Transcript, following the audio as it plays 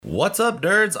What's up,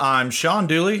 nerds? I'm Sean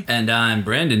Dooley. And I'm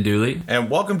Brandon Dooley. And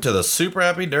welcome to the Super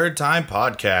Happy Nerd Time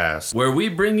podcast, where we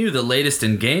bring you the latest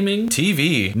in gaming,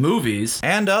 TV, movies,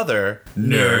 and other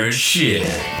nerd shit.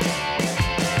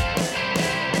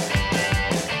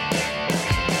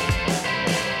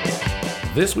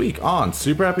 This week on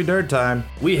Super Happy Nerd Time,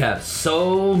 we have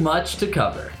so much to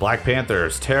cover. Black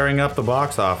Panther's tearing up the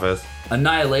box office.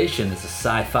 Annihilation is a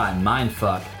sci-fi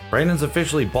mindfuck. Brandon's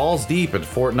officially balls deep in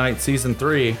Fortnite Season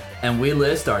 3. And we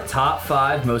list our top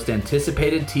 5 most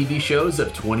anticipated TV shows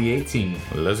of 2018.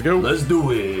 Let's go. Let's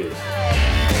do it.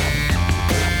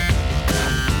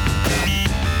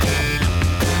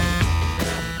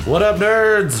 What up,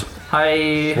 nerds?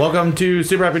 Hi. Welcome to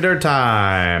Super Happy Nerd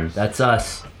Time. That's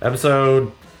us.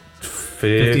 Episode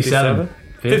 57?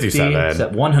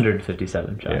 57.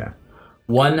 157, John. Yeah.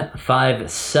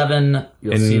 157.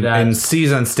 You'll see that. In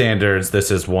season standards,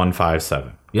 this is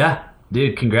 157. Yeah.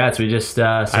 Dude, congrats. We just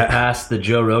surpassed the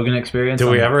Joe Rogan Experience. Did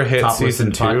we ever hit Top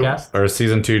season 2? Podcast. Or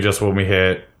season 2 just when we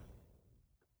hit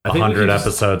 100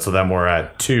 episodes, so then we're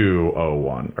at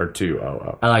 201 or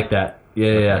 200. I like that.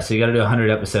 Yeah. So you got to do 100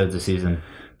 episodes a season.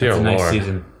 That's a nice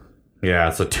season. Yeah,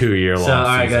 it's a 2-year long season. So, all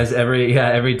right, season.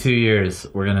 guys, every 2 years,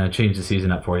 we're going to change the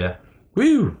season up for you.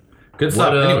 Woo! Good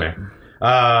stuff. Anyway.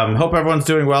 Hope everyone's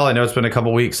doing well. I know it's been a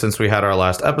couple weeks since we had our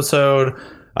last episode.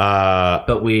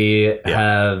 But we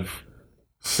have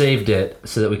saved it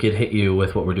so that we could hit you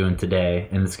with what we're doing today,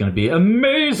 and it's going to be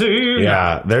amazing.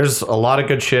 Yeah, there's a lot of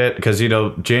good shit because,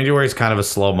 January is kind of a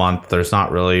slow month. There's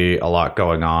not really a lot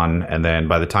going on. And then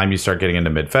by the time you start getting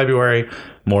into mid-February,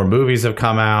 more movies have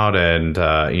come out, and,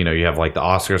 you have like the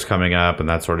Oscars coming up and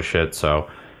that sort of shit. So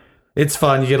it's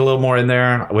fun. You get a little more in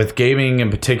there. With gaming in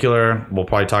particular, we'll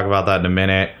probably talk about that in a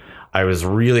minute. I was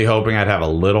really hoping I'd have a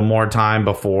little more time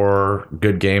before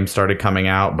good games started coming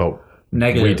out, but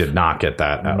negative. We did not get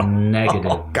that at all.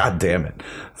 Negative. Oh, God damn it.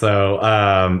 So,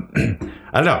 I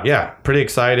don't know. Yeah, pretty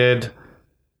excited.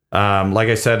 Like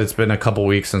I said, it's been a couple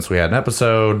weeks since we had an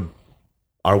episode.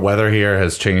 Our weather here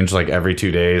has changed like every 2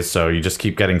 days, so you just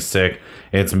keep getting sick.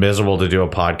 It's miserable to do a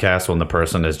podcast when the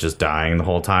person is just dying the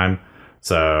whole time.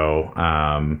 So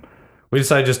we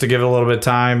decided just to give it a little bit of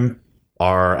time.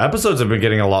 Our episodes have been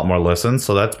getting a lot more listens,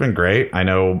 so that's been great. I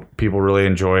know people really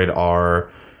enjoyed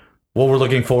what we're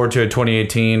looking forward to in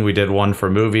 2018. We did one for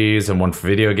movies and one for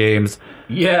video games.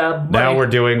 Yeah. Buddy. Now we're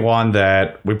doing one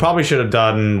that we probably should have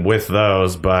done with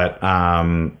those, but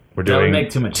we're doing that would make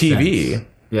too much TV. Sense.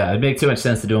 Yeah, it'd make too much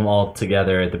sense to do them all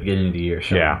together at the beginning of the year.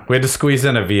 Sure. Yeah, we had to squeeze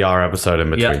in a VR episode in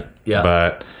between. Yeah.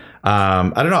 But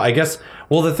I don't know. I guess,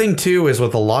 well, the thing, too, is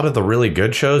with a lot of the really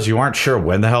good shows, you aren't sure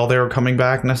when the hell they were coming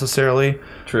back necessarily.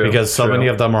 True. Because so many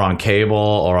of them are on cable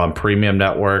or on premium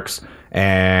networks.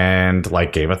 And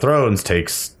like Game of Thrones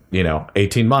takes,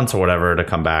 18 months or whatever to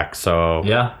come back. So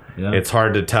yeah. It's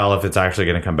hard to tell if it's actually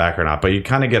going to come back or not. But you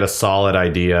kind of get a solid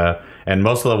idea. And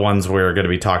most of the ones we're going to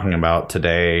be talking about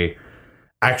today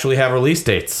actually have release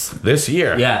dates this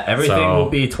year. Yeah, everything will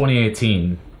be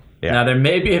 2018. Yeah. Now, there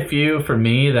may be a few for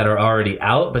me that are already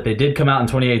out, but they did come out in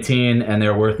 2018, and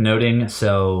they're worth noting.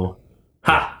 So,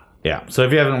 Yeah, so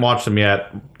if you haven't watched them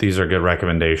yet, these are good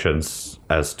recommendations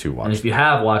as to watch. And if you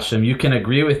have watched them, you can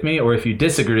agree with me, or if you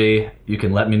disagree, you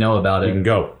can let me know about it. You can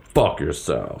go fuck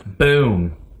yourself.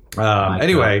 Boom.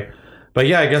 Anyway, but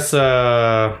yeah, I guess,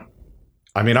 our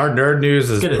nerd news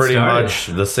is pretty much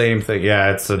the same thing.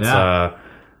 Yeah, it's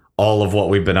all of what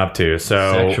we've been up to.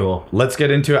 So let's get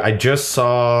into it. I just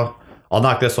saw... I'll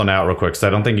knock this one out real quick because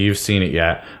I don't think you've seen it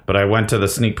yet. But I went to the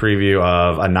sneak preview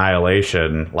of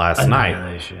Annihilation last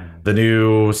night. The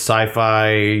new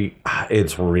sci-fi...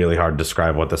 It's really hard to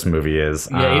describe what this movie is.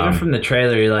 Yeah, even from the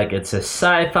trailer, you're like, it's a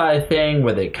sci-fi thing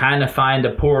where they kind of find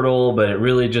a portal, but it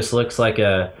really just looks like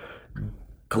a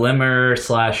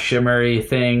glimmer/shimmery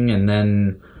thing. And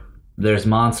then there's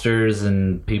monsters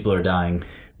and people are dying.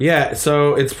 Yeah,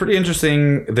 so it's pretty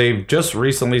interesting. They've just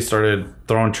recently started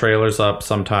throwing trailers up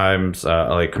sometimes,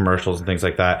 like commercials and things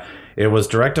like that. It was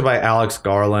directed by Alex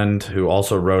Garland, who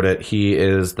also wrote it. He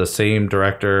is the same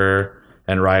director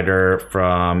and writer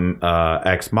from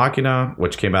Ex Machina,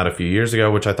 which came out a few years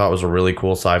ago, which I thought was a really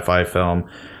cool sci-fi film.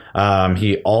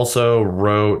 He also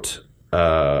wrote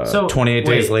 28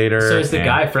 Days Later. So is the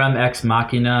guy from Ex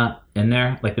Machina in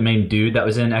there, like the main dude that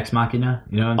was in Ex Machina?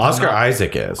 You know what I'm Oscar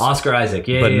Isaac is. Oscar Isaac,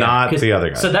 yeah, but not the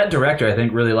other guy. So that director, I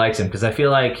think, really likes him because I feel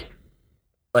like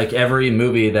every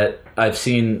movie that I've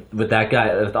seen with that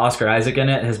guy, with Oscar Isaac in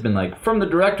it, has been like from the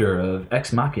director of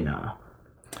Ex Machina.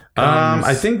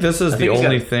 I think this is the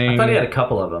only thing. I thought he had a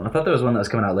couple of them. I thought there was one that was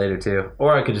coming out later too,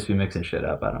 or I could just be mixing shit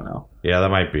up. I don't know. Yeah, that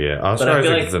might be it. Oscar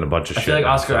Isaac is in a bunch of shit. I feel like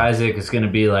Oscar Isaac is going to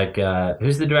be like,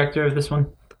 who's the director of this one?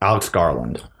 Alex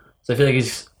Garland. So I feel like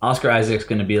Oscar Isaac's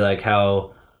going to be like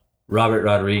how Robert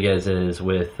Rodriguez is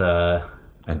with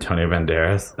Antonio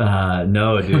Banderas.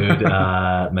 No, dude,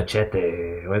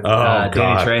 Machete with God.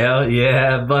 Danny Trejo.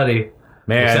 Yeah, buddy.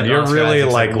 Man, Except you're Oscar really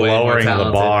Isaac's, like way more lowering the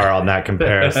talented. bar on that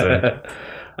comparison.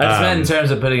 I just meant in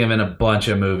terms of putting him in a bunch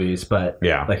of movies, but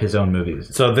Yeah. like his own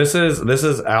movies. So this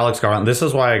is Alex Garland. This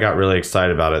is why I got really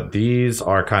excited about it. These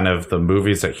are kind of the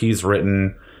movies that he's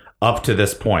written up to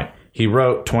this point. He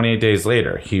wrote 28 Days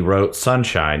Later. He wrote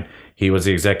Sunshine. He was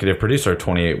the executive producer of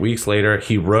 28 Weeks Later.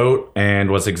 He wrote and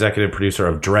was executive producer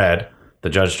of Dredd, the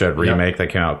Judge Dredd remake that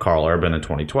came out with Carl Urban in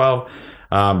 2012.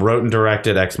 Wrote and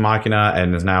directed Ex Machina,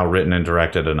 and has now written and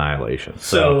directed Annihilation.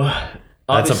 So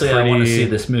obviously, I want to pretty- see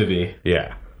this movie.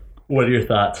 Yeah. What are your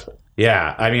thoughts?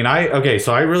 Yeah, I mean,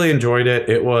 so I really enjoyed it.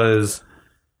 It was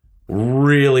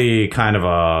really kind of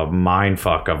a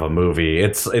mindfuck of a movie.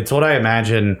 It's what I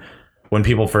imagine when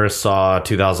people first saw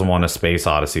 2001: A Space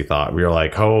Odyssey thought. We were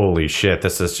like, holy shit,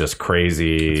 this is just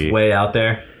crazy. It's way out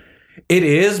there. It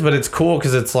is, but it's cool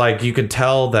because it's like you could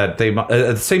tell that they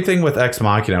the same thing with Ex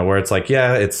Machina, where it's like,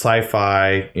 yeah, it's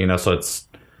sci-fi, so it's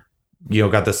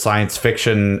got the science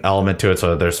fiction element to it,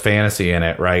 so there's fantasy in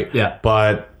it, right? Yeah.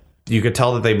 But you could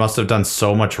tell that they must have done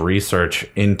so much research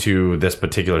into this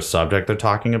particular subject they're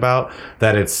talking about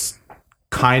that it's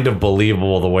kind of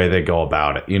believable the way they go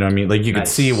about it. You know what I mean? Like you could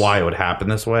see why it would happen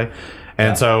this way.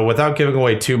 And so without giving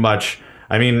away too much,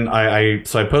 I mean, I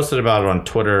posted about it on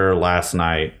Twitter last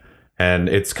night, and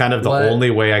it's kind of the only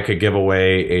way I could give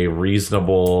away a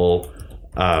reasonable,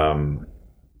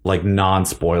 like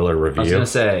non-spoiler review. I was gonna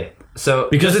say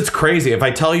Because it's crazy. If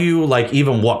I tell you like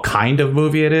even what kind of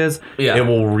movie it is, it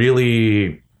will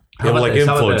really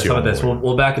influence you. How about this?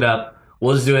 We'll back it up.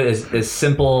 We'll just do it as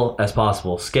simple as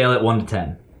possible. Scale it 1 to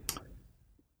 10.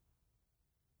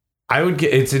 I would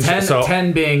get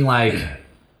 10 being like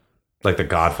The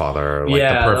Godfather, or like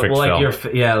the perfect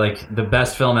film. like the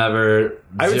best film ever.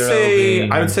 I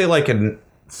would say like an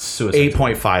Suicide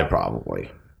 8.5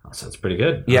 probably. So it's pretty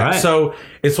good. Yeah. All right. So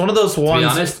it's one of those ones. To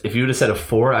be honest, if you would have said a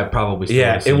 4, I'd probably still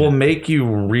have it seen will make you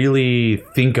really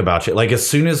think about shit. Like as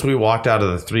soon as we walked out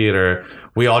of the theater,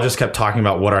 we all just kept talking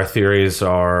about what our theories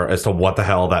are as to what the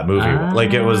hell that movie was.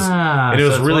 Like it was, and it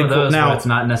was it's really one of cool. those Now where it's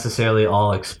not necessarily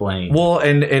all explained. well,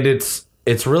 and it's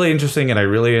really interesting, and I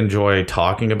really enjoy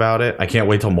talking about it. I can't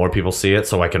wait till more people see it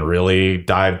so I can really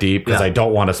dive deep because I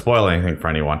don't want to spoil anything for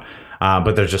anyone.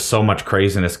 But there's just so much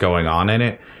craziness going on in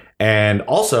it. And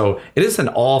also, it is an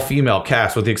all-female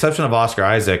cast, with the exception of Oscar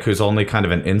Isaac, who's only kind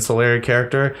of an ancillary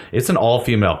character. It's an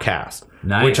all-female cast,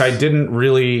 which I didn't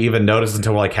really even notice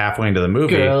until like halfway into the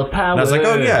movie. Girl power. And I was like,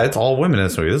 oh yeah, it's all women in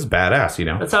this movie. This is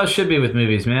badass, That's how it should be with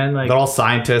movies, man. Like they're all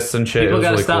scientists and shit. people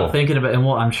gotta really stop cool. thinking about, and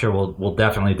I'm sure we'll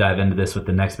definitely dive into this with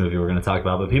the next movie we're gonna talk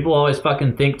about. But people always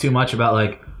fucking think too much about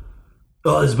like,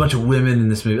 oh, there's a bunch of women in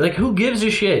this movie. Like, who gives a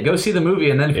shit? Go see the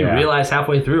movie, and then if you realize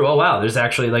halfway through, oh wow, there's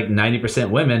actually like 90%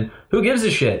 women. Who gives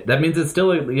a shit? That means it's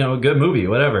still a good movie,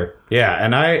 whatever. Yeah,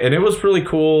 and it was really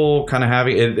cool, kind of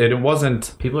having it. It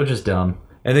wasn't. People are just dumb,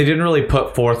 and they didn't really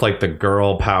put forth like the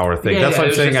girl power thing. That's what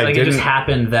I'm saying. Just, it just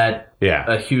happened that Yeah,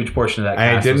 a huge portion of that.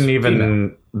 I cast didn't was even.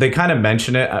 female. They kind of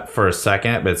mention it for a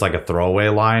second, but it's like a throwaway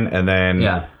line, and then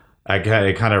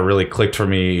it kind of really clicked for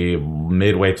me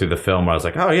midway through the film. Where I was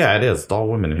like, oh yeah, it is. It's all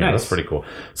women in here. That's pretty cool.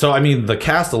 So I mean, the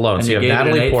cast alone. And so you have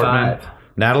gave it an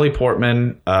Natalie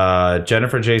Portman,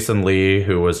 Jennifer Jason Leigh,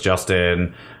 who was just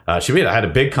in. She had a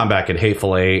big comeback in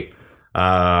Hateful Eight,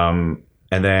 and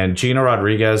then Gina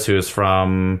Rodriguez, who is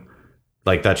from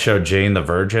like that show Jane the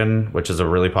Virgin, which is a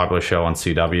really popular show on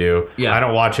CW. Yeah, I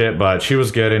don't watch it, but she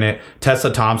was good in it. Tessa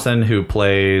Thompson, who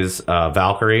plays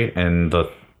Valkyrie in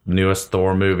the newest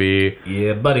Thor movie.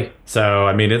 Yeah, buddy. So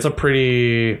I mean, it's a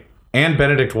pretty. And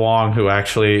Benedict Wong, who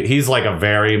actually, he's like a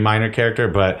very minor character,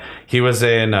 but he was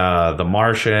in The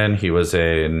Martian, he was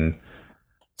in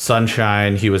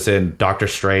Sunshine, he was in Doctor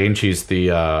Strange. He's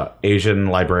the Asian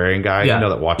librarian guy,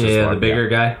 that watches the bigger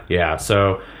guy. Yeah,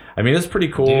 so I mean, it's pretty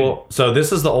cool. Dude. So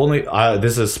this is the only,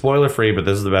 this is spoiler free, but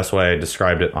this is the best way I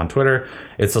described it on Twitter.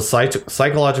 It's a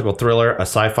psychological thriller, a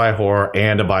sci-fi horror,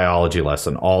 and a biology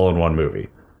lesson all in one movie.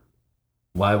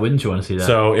 Why wouldn't you want to see that?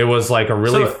 So it was like a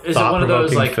really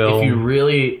thought-provoking film. If you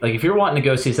really if you're wanting to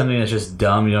go see something that's just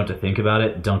dumb, you don't have to think about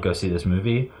it, don't go see this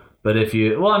movie. But if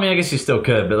you, well, I mean, I guess you still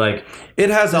could, but like it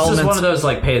has elements. This is one of those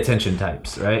like pay attention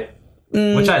types, right?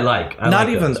 Which I like.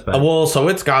 So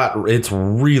it's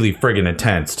really friggin'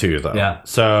 intense too, though. Yeah.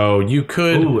 So you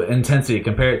could intensity.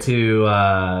 Compare it to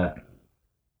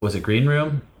was it Green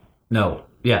Room? No.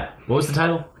 Yeah. What was the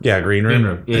title? Yeah, Green Room. Green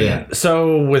Room. Yeah.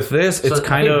 So with this, it's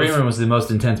kind of... Green Room was the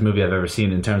most intense movie I've ever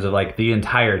seen in terms of like the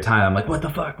entire time. I'm like, what the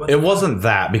fuck? It wasn't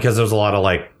that, because there was a lot of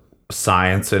like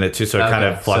science in it too, so it kind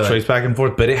of fluctuates back and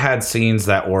forth, but it had scenes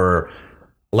that were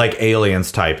like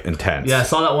Aliens type intense. Yeah, I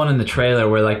saw that one in the trailer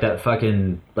where like that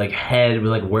fucking like head with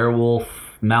like werewolf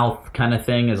mouth kind of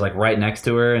thing is like right next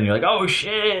to her, and you're like, oh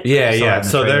shit. Yeah.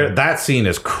 So that scene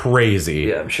is crazy.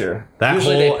 Yeah, I'm sure. That's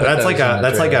like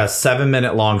a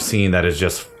 7-minute long scene that is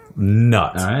just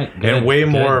nuts. All right, good, and way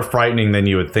more frightening than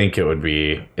you would think it would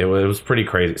be. It was pretty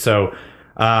crazy. So,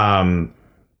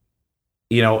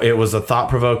 you know, it was a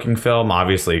thought-provoking film,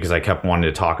 obviously, because I kept wanting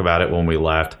to talk about it when we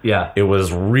left. Yeah. It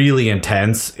was really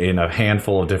intense in a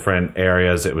handful of different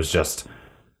areas. It was just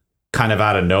kind of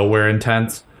out of nowhere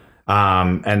intense.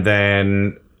 And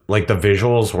then, like, the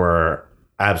visuals were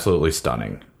absolutely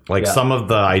stunning. Like, some of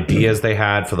the ideas they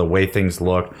had for the way things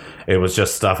looked, it was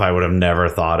just stuff I would have never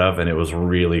thought of, and it was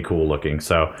really cool looking.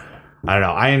 So... I don't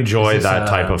know. I enjoy that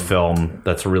type of film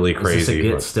that's really crazy. Is this a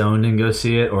get stoned and go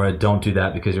see it, or a don't do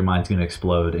that because your mind's going to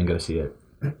explode and go see it?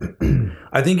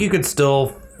 I think you could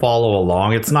still follow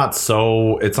along. It's not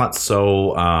so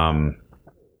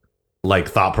like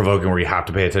thought-provoking where you have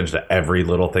to pay attention to every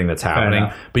little thing that's happening.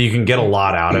 But you can get a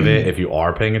lot out of it if you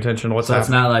are paying attention to what's happening. So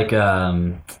it's not like...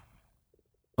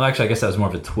 well, actually, I guess that was more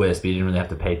of a twist, but you didn't really have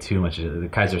to pay too much. The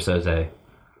Kaiser Soze...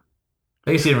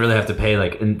 I guess you didn't really have to pay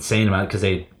like insane amount because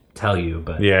they... tell you,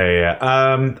 but yeah.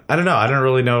 I don't know. I don't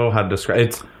really know how to describe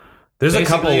it. There's a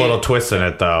couple little twists in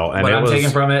it though, and what I'm taking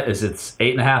from it is it's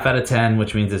 8.5 out of 10,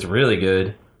 which means it's really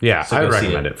good. Yeah, so I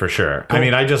recommend it for sure. Cool. I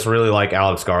mean, I just really like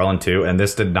Alex Garland too, and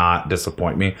this did not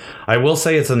disappoint me. I will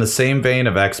say it's in the same vein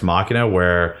of Ex Machina,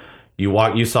 where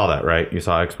you saw that, right? You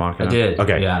saw Ex Machina? I did.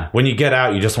 Okay. Yeah. When you get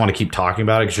out, you just want to keep talking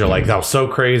about it because you're like, that was so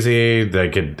crazy. I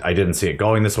didn't see it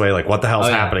going this way. Like, what the hell's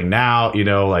happening now? You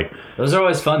know, like... Those are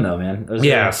always fun, though,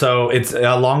 man. So it's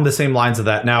along the same lines of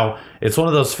that. Now, it's one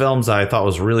of those films that I thought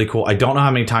was really cool. I don't know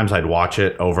how many times I'd watch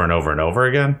it over and over and over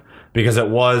again, because it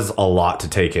was a lot to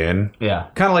take in. Yeah.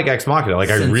 Kind of like Ex Machina.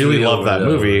 Like, I really love that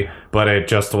movie, but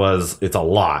it's a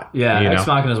lot. Yeah, Ex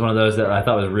Machina is one of those that I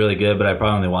thought was really good, but I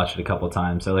probably only watched it a couple of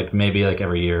times. So, like, maybe like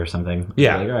every year or something.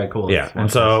 Yeah. Like, all right, cool. Yeah. And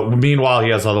so, meanwhile, he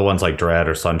has other ones like Dread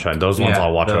or Sunshine. Those ones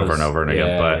I'll watch over and over and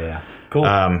again. But cool.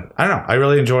 I don't know. I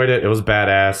really enjoyed it. It was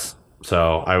badass.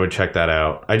 So, I would check that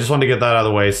out. I just wanted to get that out of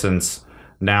the way since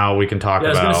now we can talk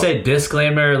about... I was going to say,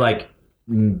 disclaimer, like...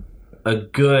 a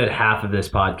good half of this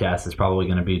podcast is probably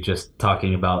going to be just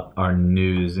talking about our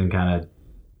news and kind of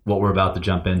what we're about to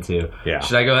jump into. Yeah.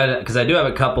 Should I go ahead? Because I do have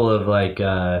a couple of like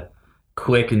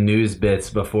quick news bits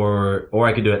before, or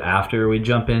I could do it after we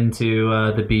jump into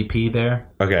the BP there.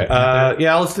 Okay.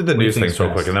 Let's do the news things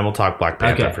real quick, and then we'll talk Black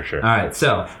Panther for sure. All right.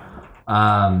 So,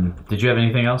 did you have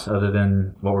anything else other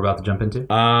than what we're about to jump into?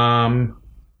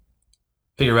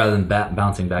 Figure rather than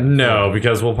bouncing back. No,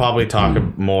 because we'll probably talk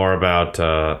more about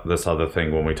this other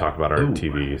thing when we talk about our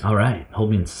TVs. All right,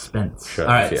 hold me in suspense. All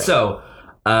right, so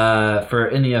for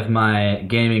any of my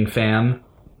gaming fam,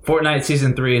 Fortnite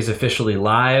Season 3 is officially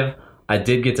live. I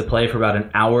did get to play for about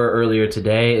an hour earlier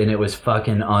today, and it was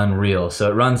fucking unreal. So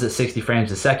it runs at 60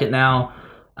 frames a second now.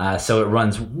 So it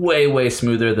runs way, way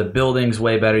smoother. The building's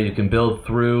way better. You can build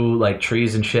through like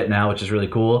trees and shit now, which is really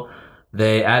cool.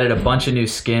 They added a bunch of new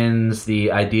skins.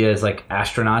 The idea is like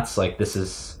astronauts. Like this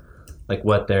is like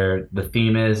what the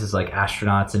theme is like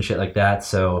astronauts and shit like that.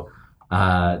 So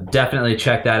definitely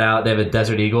check that out. They have a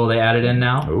Desert Eagle they added in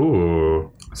now.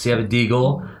 Ooh. So you have a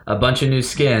Deagle, a bunch of new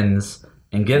skins,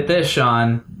 and get this,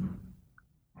 Sean.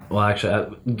 Well,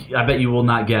 actually, I bet you will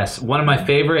not guess. One of my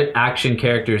favorite action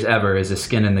characters ever is a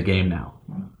skin in the game now.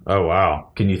 Oh,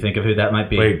 wow. Can you think of who that might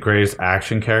be? Wait, greatest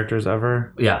action characters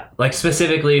ever? Yeah, like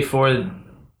specifically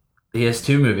he has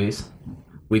 2 movies.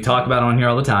 We talk about it on here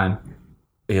all the time.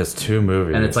 He has 2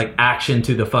 movies. And it's like action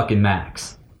to the fucking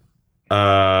max.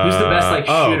 Who's the best like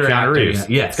shooter actor? Reeves.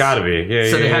 Yes. It's gotta be. Yeah,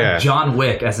 so they have John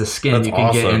Wick as a skin That's you can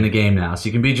awesome. get in the game now. So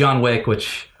you can be John Wick,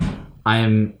 which I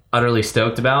am utterly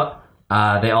stoked about.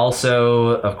 They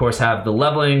also, of course, have the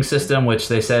leveling system, which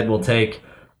they said will take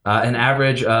an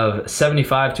average of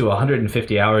 75 to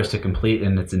 150 hours to complete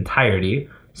in its entirety.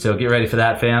 So get ready for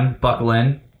that, fam. Buckle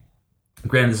in.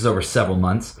 Granted, this is over several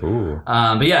months. Ooh.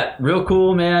 But yeah, real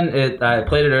cool, man. I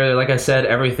played it earlier. Like I said,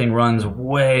 everything runs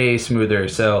way smoother.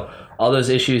 So all those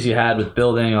issues you had with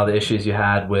building, all the issues you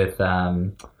had with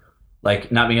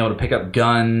like not being able to pick up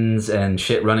guns and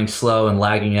shit running slow and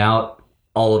lagging out,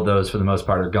 all of those for the most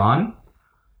part are gone.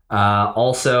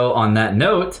 Also, on that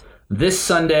note, this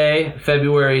Sunday,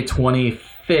 February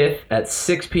 25th at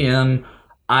 6 p.m.,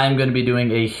 I'm going to be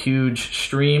doing a huge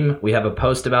stream. We have a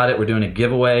post about it. We're doing a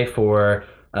giveaway for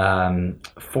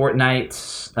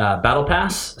Fortnite's Battle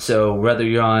Pass. So whether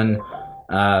you're on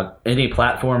any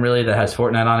platform really that has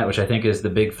Fortnite on it, which I think is the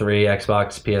big three,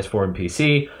 Xbox, PS4, and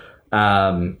PC,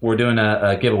 we're doing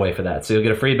a giveaway for that. So you'll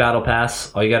get a free Battle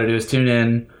Pass. All you got to do is tune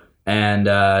in, and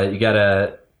you got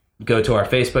to go to our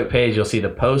Facebook page. You'll see the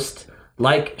post.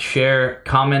 Like, share,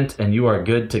 comment, and you are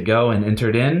good to go and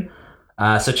entered in.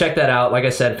 So check that out. Like I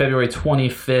said, February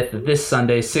 25th, this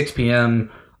Sunday, 6 p.m.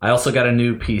 I also got a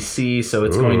new PC, so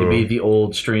it's going to be the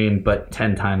old stream, but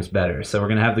 10 times better. So we're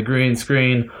going to have the green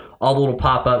screen, all the little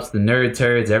pop-ups, the nerd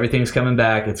turds, everything's coming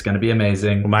back. It's going to be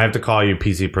amazing. We might have to call you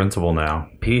PC Principal now.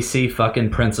 PC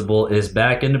fucking Principal is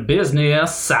back into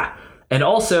business. And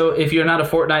also, if you're not a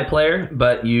Fortnite player,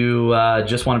 but you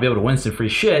just want to be able to win some free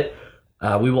shit,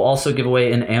 we will also give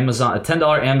away a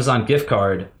 $10 Amazon gift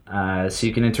card, so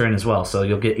you can enter in as well. So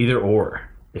you'll get either or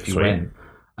if you win.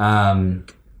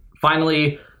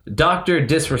 Finally, Dr.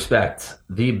 Disrespect,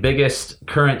 the biggest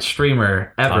current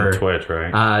streamer ever. On Twitch,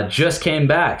 right? Just came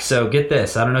back. So get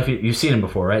this. I don't know if you've seen him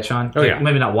before, right, Sean? Oh, yeah.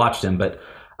 Maybe not watched him, but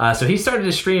so he started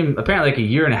to stream apparently like a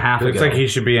year and a half ago. Looks like he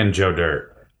should be in Joe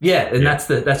Dirt. Yeah, and that's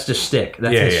just shtick.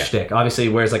 That's his shtick. Obviously, he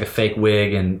wears like a fake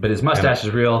wig, but his mustache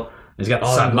is real. He's got the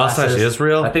sunglasses. Mustache is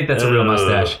real? I think that's a real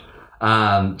mustache.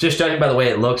 Just judging by the way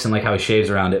it looks and like how he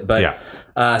shaves around it.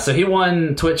 But so he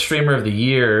won Twitch Streamer of the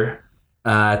Year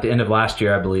at the end of last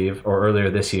year, I believe, or earlier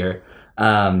this year.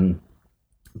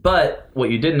 But what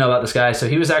you didn't know about this guy, so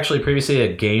he was actually previously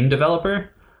a game developer,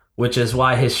 which is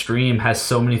why his stream has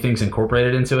so many things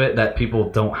incorporated into it that people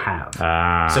don't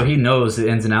have. So he knows the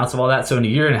ins and outs of all that. So in a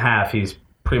year and a half, he's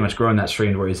pretty much grown that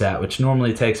stream to where he's at, which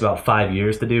normally takes about 5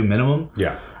 years to do minimum.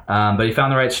 Yeah. But he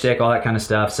found the right shtick, all that kind of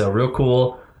stuff. So real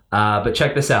cool. But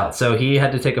check this out. So he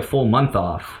had to take a full month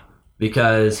off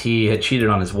because he had cheated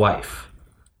on his wife.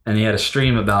 And he had a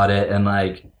stream about it and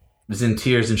like was in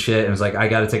tears and shit. And was like, I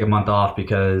got to take a month off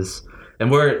because... And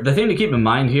the thing to keep in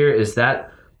mind here is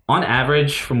that on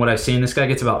average, from what I've seen, this guy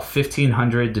gets about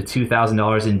 $1,500 to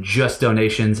 $2,000 in just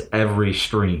donations every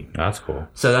stream. That's cool.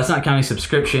 So that's not counting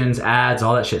subscriptions, ads,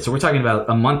 all that shit. So we're talking about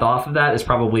a month off of that is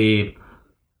probably...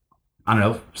 I don't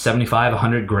know, 75,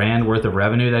 100 grand worth of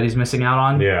revenue that he's missing out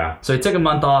on. Yeah. So he took a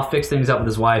month off, fixed things up with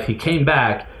his wife. He came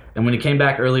back, and when he came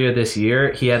back earlier this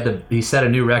year, he set a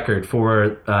new record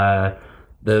for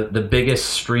the biggest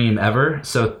stream ever.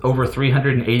 So over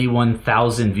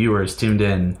 381,000 viewers tuned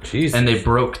in. Jesus. And they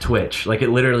broke Twitch. Like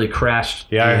it literally crashed.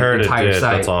 Yeah, I heard entire it did.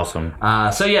 site. That's awesome.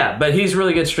 So yeah, but he's a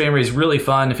really good streamer. He's really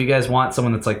fun. If you guys want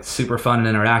someone that's like super fun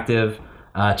and interactive,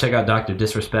 check out Dr.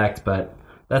 Disrespect. But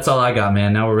that's all I got,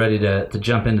 man. Now we're ready to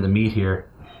jump into the meat here.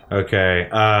 Okay.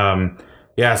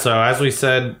 Yeah, so as we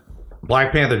said,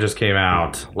 Black Panther just came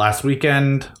out last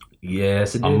weekend.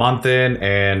 Yes, it did. A month in,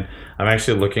 and I'm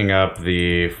actually looking up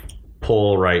the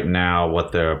poll right now,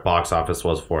 what the box office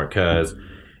was for it, because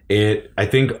I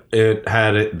think it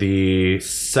had the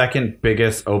second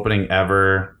biggest opening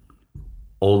ever,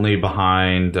 only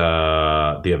behind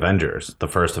the Avengers, the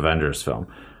first Avengers film.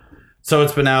 So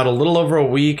it's been out a little over a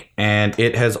week, and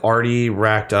it has already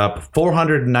racked up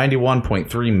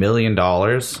 $491.3 million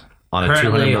on a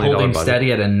 $200 million holding budget.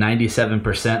 steady at a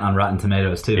 97% on Rotten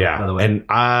Tomatoes, too, Yeah. by the way. And,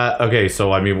 okay,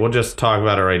 so, I mean, we'll just talk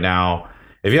about it right now.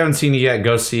 If you haven't seen it yet,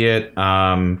 go see it.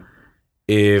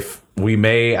 If we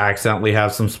may accidentally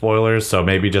have some spoilers, so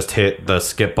maybe just hit the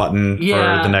skip button for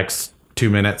the next 2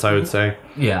 minutes, I would say.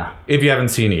 Yeah. If you haven't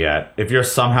seen it yet. If you're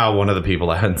somehow one of the people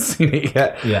that hadn't seen it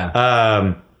yet.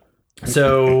 Yeah.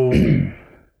 So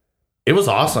it was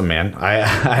awesome, man.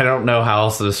 I don't know how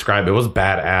else to describe it. It was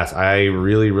badass. I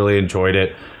really, really enjoyed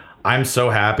it. I'm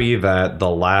so happy that the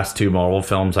last two Marvel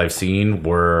films I've seen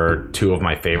were two of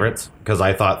my favorites, because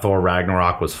I thought Thor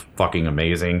Ragnarok was fucking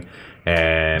amazing.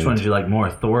 And which one did you like more,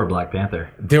 Thor or Black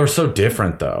Panther? They were so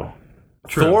different, though.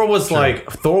 True. Thor was like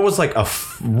a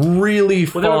really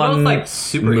fun. Well, they were both like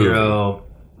superhero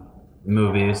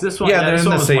movies. This one, they're this in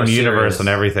one the was same more universe serious. and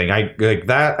everything. I like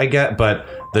that. I get, but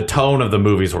the tone of the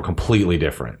movies were completely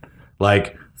different.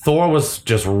 Like Thor was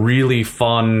just really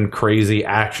fun, crazy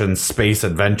action, space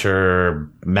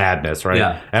adventure madness, right?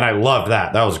 Yeah. And I loved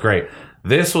that. That was great.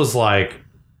 This was like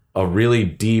a really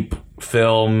deep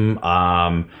film.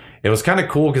 It was kind of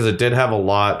cool because it did have a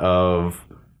lot of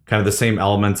kind of the same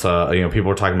elements. People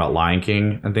were talking about Lion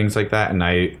King and things like that, and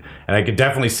I could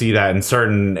definitely see that in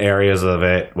certain areas of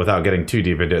it without getting too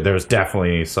deep into it. There was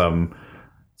definitely some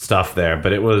stuff there,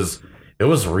 but it was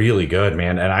really good,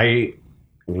 man. And I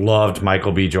loved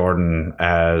Michael B. Jordan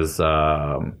as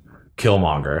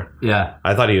Killmonger. Yeah,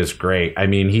 I thought he was great. I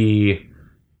mean, he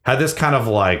had this kind of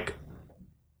like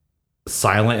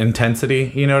silent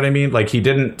intensity. You know what I mean? Like, he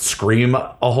didn't scream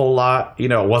a whole lot. You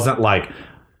know, it wasn't like,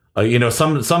 you know,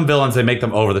 some villains, they make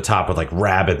them over the top with like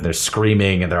rabid and they're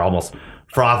screaming and they're almost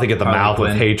frothing at the mouth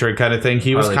with hatred kind of thing.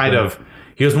 He was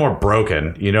he was more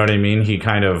broken. You know what I mean? He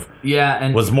kind of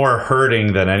and was more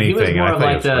hurting than anything. He was more and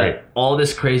I think like it was great. All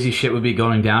this crazy shit would be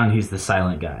going down and he's the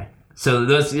silent guy. So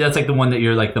that's like the one that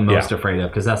you're like the most afraid of,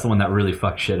 because that's the one that really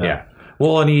fucks shit up. Yeah.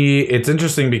 Well, and it's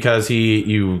interesting because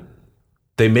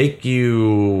they make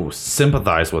you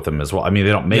sympathize with him as well. I mean,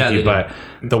 they don't make you, but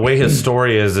the way his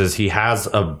story is he has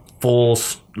a full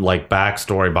like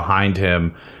backstory behind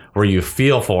him where you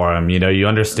feel for him. You know, you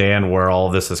understand where all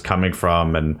this is coming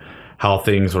from and how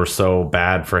things were so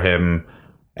bad for him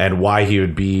and why he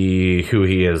would be who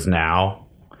he is now.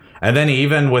 And then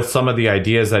even with some of the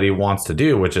ideas that he wants to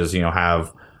do, which is, you know,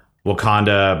 have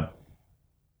Wakanda,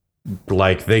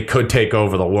 like, they could take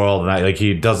over the world, and like,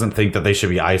 he doesn't think that they should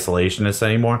be isolationists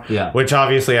anymore. Yeah. Which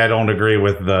obviously I don't agree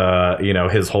with the, you know,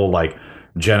 his whole like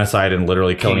genocide and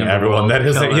literally killing everyone that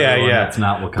is That's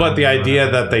not Wakanda. But the idea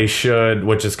that they should,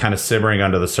 which is kind of simmering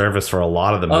under the surface for a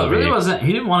lot of the movie. Oh, it really wasn't.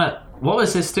 He didn't want to. What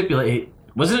was his stipulate?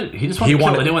 Wasn't it? He just wanted to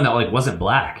kill anyone that like wasn't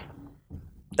black.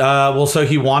 Well, so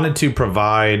he wanted to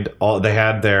provide all. They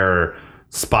had their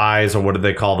spies, or what did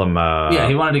they call them?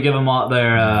 He wanted to give them all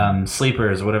their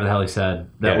sleepers, or whatever the hell he said.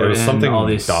 That were it was in something all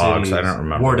these dogs. cities. I don't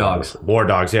remember. War dogs. War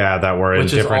dogs. Yeah, that were in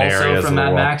different areas. Which is also from of the Mad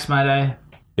world. Max, might I?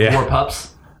 Yeah. War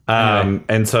pups.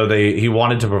 And so he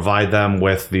wanted to provide them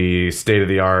with the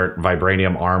state-of-the-art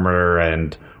vibranium armor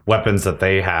and weapons that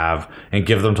they have, and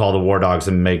give them to all the war dogs,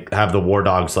 and have the war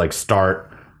dogs like start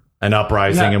an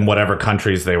uprising in whatever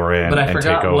countries they were in, but I and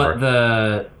forgot take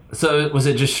over. So was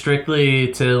it just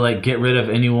strictly to like get rid of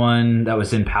anyone that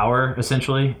was in power,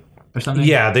 essentially, or something?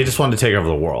 Yeah, they just wanted to take over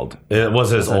the world. It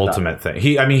was his ultimate thing.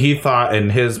 He thought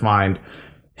in his mind,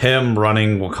 him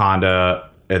running Wakanda,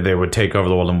 and they would take over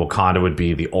the world, and Wakanda would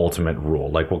be the ultimate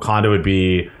rule. Like, Wakanda would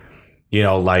be, you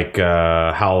know, like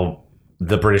how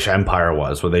the British Empire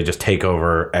was, where they just take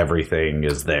over, everything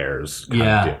is theirs.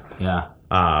 Yeah.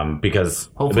 Because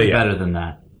hopefully better than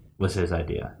that was his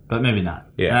idea, but maybe not.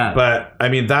 Yeah, but I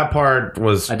mean, that part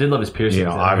was. I did love his piercings. You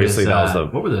know, obviously that was the.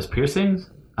 What were those piercings?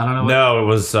 I don't know. No, it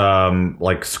was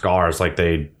like scars, like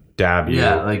they dab you.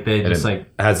 Yeah, like they just like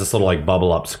has this little like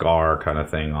bubble up scar kind of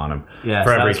thing on him. Yeah,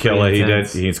 for every kill that he did,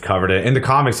 he's covered it. In the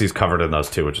comics, he's covered in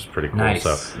those too, which is pretty cool. Nice,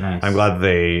 so nice. I'm glad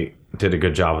they did a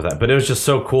good job with that. But it was just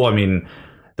so cool. I mean,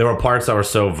 there were parts that were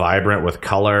so vibrant with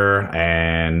color,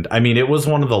 and I mean, it was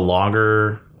one of the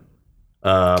longer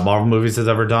Marvel movies has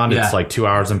ever done. It's like 2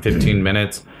 hours and 15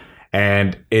 minutes,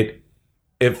 and it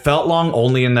felt long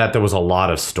only in that there was a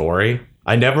lot of story.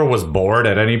 I never was bored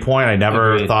at any point. I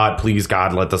never thought, please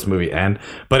God, let this movie end.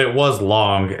 But it was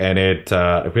long, and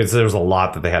because there was a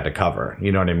lot that they had to cover.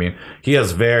 You know what I mean? He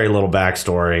has very little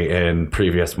backstory in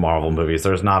previous Marvel movies.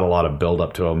 There's not a lot of build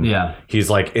up to him. Yeah. He's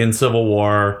like in Civil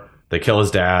War. They kill his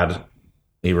dad.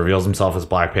 He reveals himself as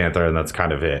Black Panther, and that's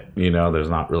kind of it. You know, there's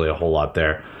not really a whole lot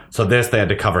there. So they had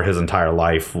to cover his entire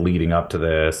life leading up to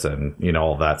this, and, you know,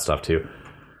 all that stuff too.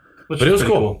 But it was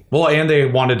cool. Well, and they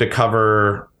wanted to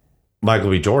cover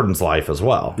Michael B. Jordan's life as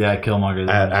well. Yeah, Killmonger.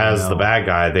 As the bad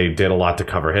guy, they did a lot to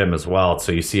cover him as well.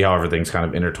 So you see how everything's kind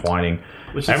of intertwining.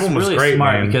 Which is everyone was really great,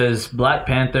 smart, because Black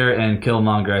Panther and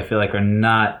Killmonger, I feel like, are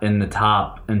not in the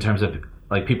top in terms of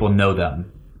like people know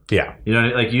them. Yeah, you know,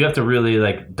 like you have to really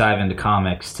like dive into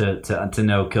comics to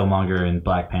know Killmonger and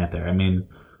Black Panther. I mean,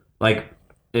 like,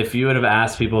 if you would have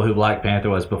asked people who Black Panther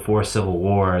was before Civil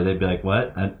War, they'd be like,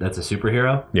 what? That's a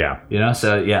superhero? Yeah. You know?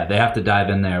 So, yeah, they have to dive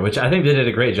in there, which I think they did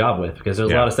a great job with, because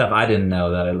there's a lot of stuff I didn't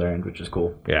know that I learned, which is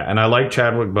cool. Yeah, and I like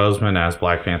Chadwick Boseman as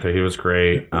Black Panther. He was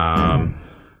great. Danai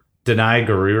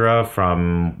Gurira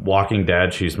from Walking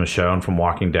Dead. She's Michonne from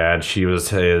Walking Dead. She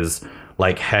was his,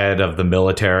 like, head of the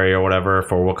military or whatever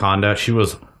for Wakanda. She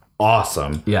was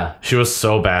awesome. Yeah. She was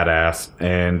so badass.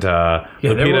 And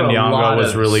Lupita Nyong'o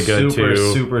was really good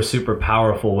too. Super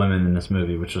powerful women in this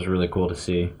movie, which was really cool to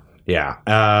see. Yeah.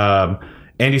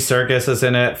 Andy Serkis is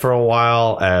in it for a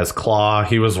while as Claw.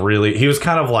 He was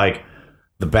kind of like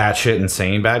the batshit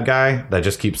insane bad guy that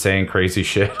just keeps saying crazy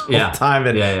shit all the time.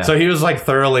 And so he was like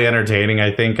thoroughly entertaining,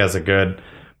 I think, as a good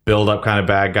build up kind of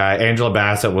bad guy. Angela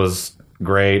Bassett was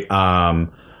great.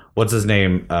 What's his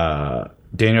name?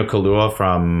 Daniel Kaluuya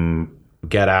from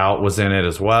Get Out was in it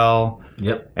as well.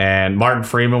 Yep. And Martin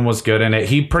Freeman was good in it.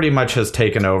 He pretty much has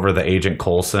taken over the Agent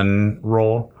Coulson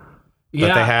role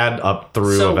that they had up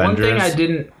through Avengers. One thing I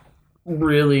didn't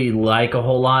really like a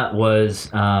whole lot was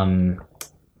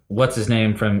what's his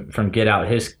name from Get Out.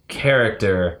 His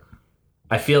character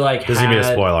I feel like this is gonna be a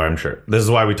spoiler, I'm sure. This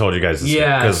is why we told you guys this.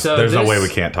 Because so there's no way we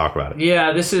can't talk about it.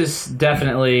 Yeah, this is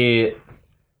definitely.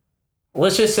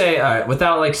 Let's just say, all right,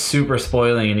 without like super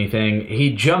spoiling anything,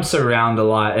 he jumps around a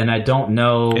lot, and I don't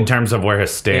know in terms of where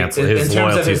his stance, in his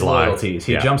terms of his lie. loyalties.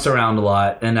 He jumps around a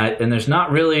lot, and there's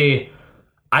not really.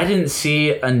 I didn't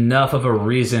see enough of a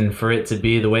reason for it to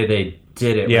be the way they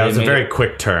did it. Yeah, it was a very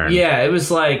quick turn. Yeah, it was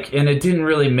like, and it didn't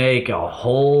really make a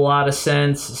whole lot of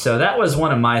sense. So that was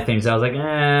one of my things. I was like,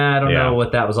 I don't know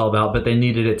what that was all about, but they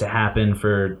needed it to happen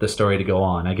for the story to go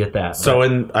on. I get that. So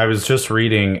I was just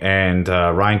reading, and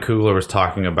Ryan Coogler was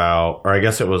talking about, or I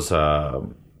guess it was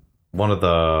one of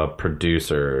the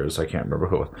producers, I can't remember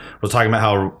who, was talking about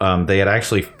how they had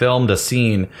actually filmed a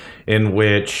scene in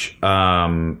which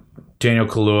Daniel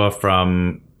Kaluuya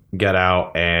from Get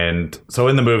Out, and so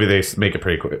in the movie they make it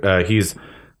pretty quick. He's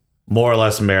more or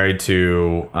less married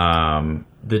to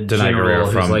the general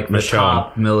from who's like the Michonne.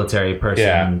 Top military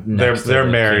person. Yeah, they're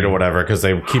married or whatever because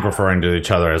they keep referring to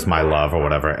each other as my love or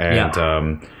whatever.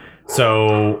 And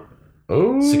so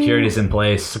security's in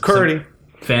place. Security.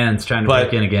 Fans trying to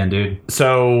break in again, dude.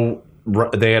 So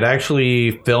they had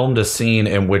actually filmed a scene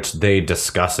in which they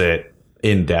discuss it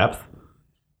in depth.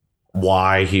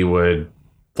 Why he would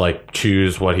like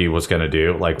choose what he was going to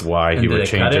do, like why he would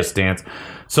change his stance.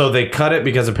 So they cut it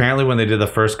because apparently when they did the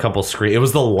first couple it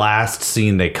was the last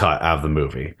scene they cut out of the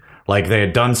movie. Like they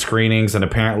had done screenings, and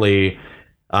apparently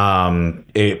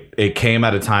it came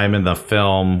at a time in the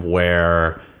film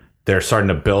where they're starting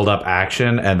to build up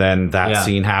action, and then that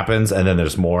scene happens, and then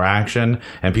there's more action,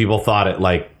 and people thought it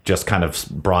like just kind of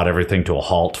brought everything to a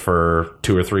halt for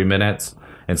 2 or 3 minutes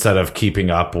instead of keeping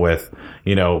up with,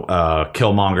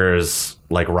 Killmonger's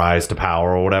like rise to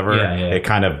power or whatever. It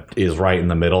kind of is right in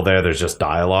the middle there. There's just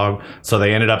dialogue, so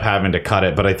they ended up having to cut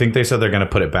it, but I think they said they're going to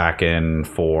put it back in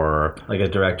for like a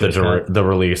director's the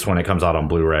release when it comes out on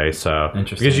Blu-ray. So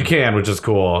because you can, which is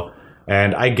cool.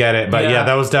 And I get it, but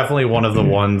that was definitely one of the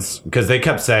ones, because they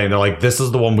kept saying, they're like, this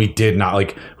is the one we did not,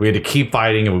 like, we had to keep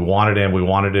fighting, and we wanted it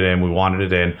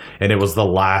in, and it was the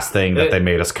last thing that they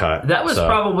made us cut. That was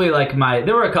probably like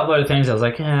there were a couple other things I was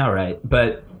like, all right,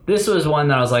 but this was one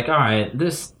that I was like, all right,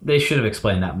 they should have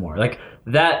explained that more. Like,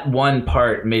 that one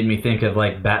part made me think of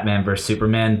like Batman vs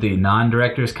Superman, the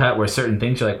non-director's cut, where certain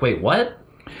things you're like, wait, what?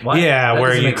 Yeah,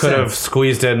 where you could have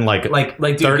squeezed in like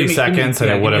dude, 30 seconds, and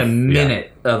it would have a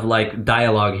minute of like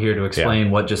dialogue here to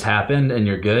explain what just happened, and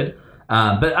you're good.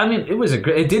 But I mean,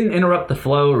 it didn't interrupt the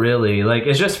flow really. Like,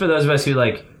 it's just for those of us who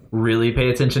like really pay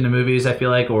attention to movies, I feel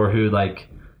like, or who like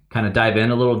kind of dive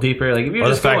in a little deeper. Like, if you're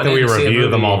just the fact that we review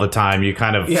them all the time, you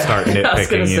kind of start nitpicking. I was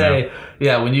gonna say,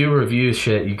 when you review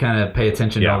shit, you kind of pay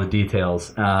attention to all the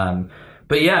details.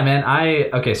 But yeah, man,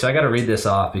 so I got to read this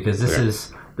off because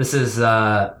this is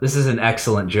an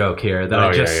excellent joke here that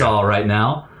I just saw right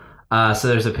now. So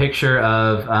there's a picture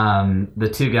of the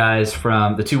two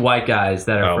white guys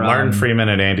that are from Martin Freeman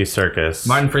and Andy Serkis.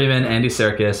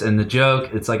 And the joke,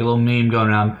 it's like a little meme going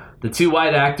around. The two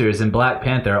white actors in Black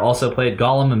Panther also played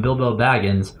Gollum and Bilbo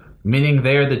Baggins, meaning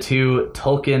they're the two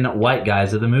Tolkien white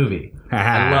guys of the movie.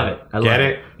 I love it. Get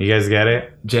it? You guys get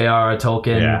it? J.R.R.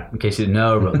 Tolkien, in case you didn't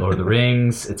know, wrote Lord of the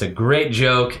Rings. It's a great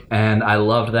joke, and I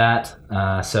loved that.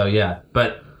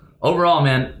 But overall,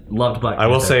 man, loved Black Panther. I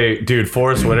will say, dude,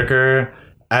 Forrest Whitaker,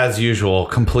 as usual,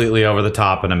 completely over the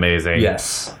top and amazing.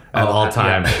 Yes. At all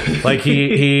time. Yeah. Like,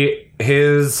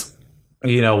 his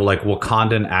like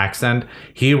Wakandan accent,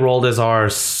 he rolled his R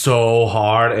so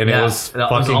hard, and it was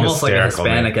fucking almost hysterical,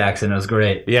 like a Hispanic accent. It was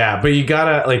great. Yeah, but you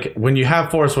gotta, like, when you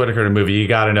have Forrest Whitaker in a movie, you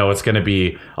gotta know it's gonna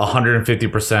be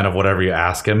 150% of whatever you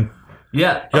ask him.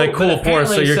 Yeah. You're like, cool,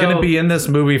 Forrest, so you're gonna be in this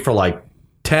movie for like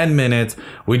 10 minutes.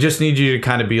 We just need you to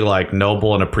kind of be like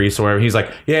noble and a priest or whatever. He's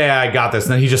like, yeah, I got this.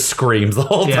 And then he just screams the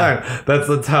whole time.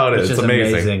 That's how it is. It's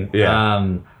amazing.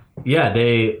 Yeah.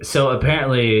 So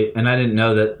apparently, and I didn't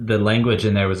know that the language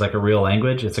in there was like a real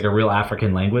language. It's like a real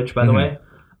African language, by the way.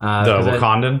 The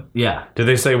Wakandan? Yeah. Did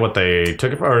they say what they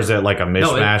took it for, or is it like a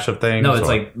mishmash of things? No, it's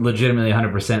like legitimately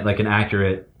 100% like an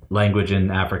accurate language in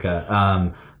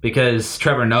Africa. Because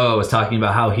Trevor Noah was talking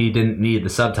about how he didn't need the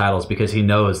subtitles because he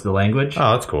knows the language.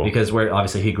 Oh, that's cool. Because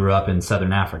obviously he grew up in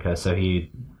Southern Africa, so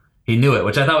he knew it,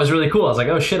 which I thought was really cool. I was like,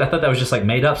 oh shit, I thought that was just like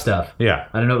made up stuff. Yeah.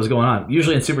 I didn't know what was going on.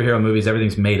 Usually in superhero movies,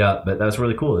 everything's made up, but that was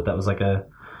really cool that was like a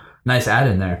nice add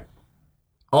in there.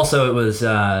 Also, it was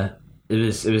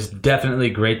definitely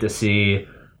great to see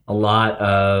a lot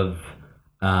of,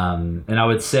 and I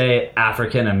would say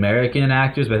African American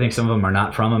actors, but I think some of them are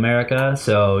not from America.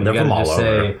 So you got to just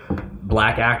say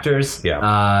black actors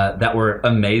that were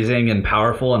amazing and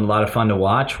powerful and a lot of fun to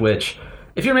watch, which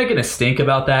if you're making a stink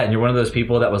about that and you're one of those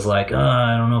people that was like,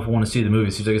 I don't know if I want to see the movie,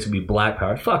 it seems like it's gonna be black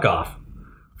power, fuck off.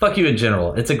 Fuck you in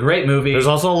general. It's a great movie. There's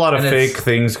also a lot of fake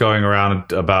things going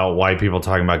around about white people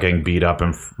talking about getting beat up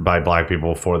by black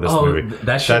people for this movie.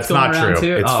 That's not true.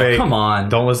 Too? It's fake. Come on.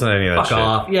 Don't listen to any of that shit. Fuck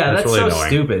off. Yeah, that's really so annoying.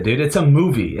 Stupid, dude. It's a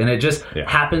movie, and it just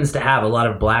happens to have a lot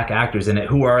of black actors in it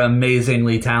who are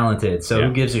amazingly talented. So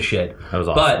who gives a shit? That was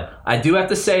awesome. But I do have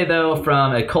to say, though,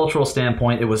 from a cultural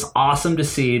standpoint, it was awesome to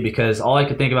see because all I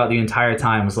could think about the entire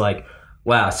time was like,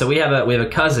 wow. So we have a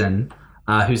cousin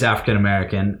who's African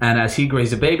American, and as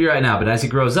he's a baby right now, but as he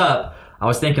grows up, I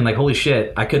was thinking like, holy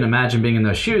shit, I couldn't imagine being in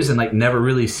those shoes and like never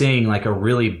really seeing like a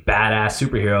really badass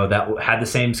superhero that had the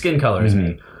same skin color as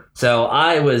me. So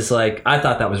I was like, I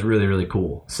thought that was really, really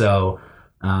cool. So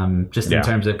just in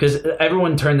terms of, because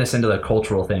everyone turned this into a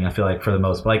cultural thing, I feel like, for the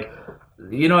most, like,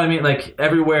 you know what I mean? Like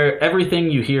everywhere,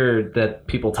 everything you hear that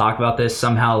people talk about this,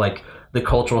 somehow like the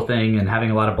cultural thing and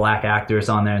having a lot of black actors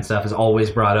on there and stuff is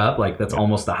always brought up. Like that's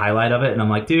almost the highlight of it. And I'm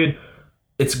like, dude,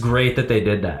 it's great that they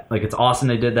did that. Like it's awesome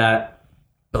they did that,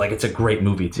 but like it's a great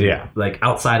movie too. Yeah. Like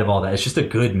outside of all that, it's just a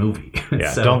good movie.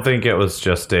 Yeah. So, don't think it was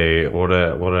just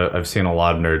I've seen a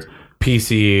lot of nerds.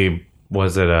 PC,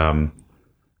 was it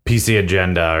PC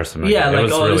Agenda or something? Yeah, like,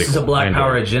 really this is a Black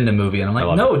Power agenda movie. And I'm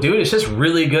like, no, dude, it's just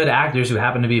really good actors who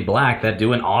happen to be black that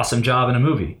do an awesome job in a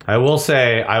movie. I will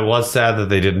say, I was sad that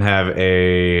they didn't have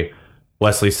a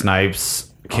Wesley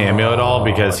Snipes cameo at all,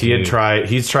 because he's tried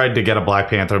to get a Black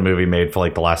Panther movie made for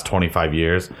like the last 25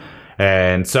 years.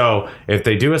 And so if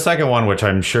they do a second one, which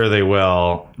I'm sure they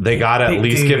will, they got to at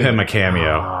least give him a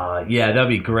cameo. Yeah, that'd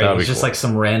be great. It's just cool. Like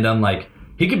some random, like,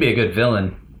 he could be a good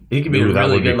villain. He could be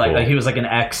really good. Cool. Like he was like an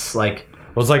ex, like.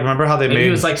 Well, it's like, remember how he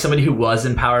was like somebody who was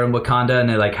in power in Wakanda, and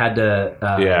they like had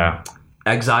to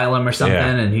exile him or something,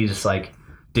 and he's just like,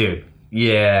 dude,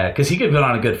 because he could put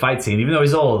on a good fight scene, even though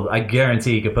he's old. I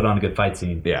guarantee he could put on a good fight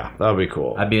scene. Yeah, that would be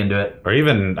cool. I'd be into it. Or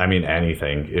even, I mean,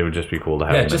 anything. It would just be cool to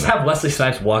have. Yeah, just have Wesley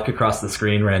Snipes walk across the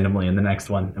screen randomly in the next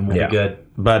one, and we'll be good.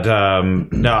 But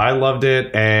no, I loved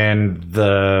it, and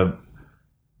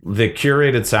the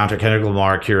curated soundtrack, Kendrick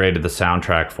Lamar curated the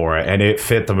soundtrack for it, and it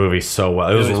fit the movie so well.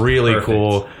 It was really perfect.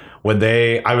 Cool.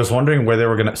 I was wondering where they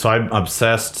were gonna. So I'm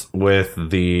obsessed with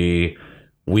the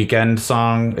Weeknd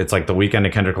song. It's like the Weeknd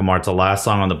and Kendrick Lamar. It's the last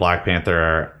song on the Black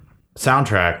Panther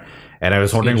soundtrack, and I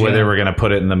was wondering where they were gonna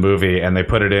put it in the movie, and they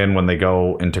put it in when they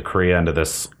go into Korea into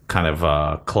this kind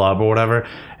of club or whatever,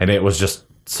 and it was just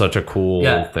such a cool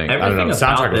thing. I don't know. The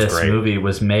soundtrack was great. This movie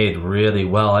was made really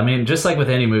well. I mean, just like with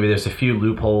any movie, there's a few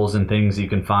loopholes and things you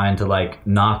can find to like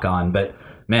knock on. But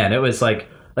man, it was like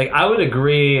I would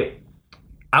agree.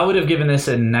 I would have given this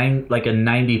a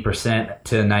 90%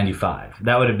 to 95.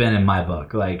 That would have been in my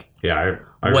book. Like I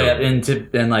way up into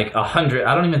like 100.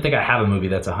 I don't even think I have a movie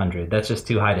that's 100. That's just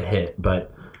too high to hit.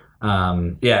 But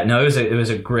it was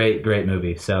a great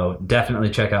movie. So definitely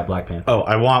check out Black Panther. Oh,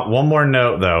 I want one more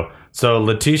note though. So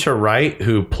Letitia Wright,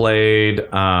 who played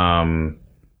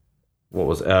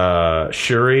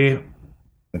Shuri,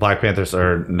 Black Panther's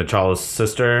or T'Challa's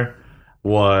sister,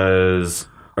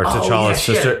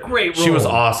 sister. Great role. She was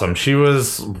awesome. She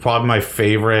was probably my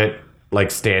favorite like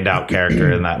standout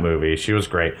character in that movie. She was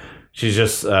great. She's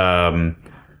just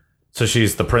so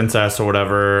she's the princess or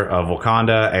whatever of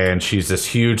Wakanda, and she's this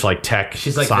huge like tech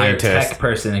She's like scientist. Their tech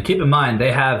person. And keep in mind,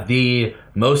 they have the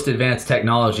most advanced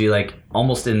technology, like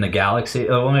almost in the galaxy.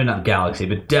 Well, maybe not galaxy,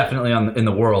 but definitely in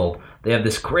the world. They have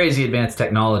this crazy advanced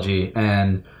technology,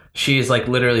 and she's like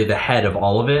literally the head of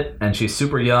all of it, and she's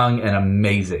super young and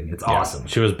amazing. It's awesome.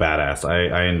 She was badass.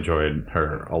 I enjoyed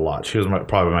her a lot. She was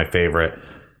probably my favorite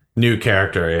new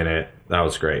character in it. That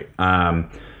was great.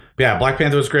 Yeah, Black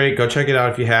Panther was great. Go check it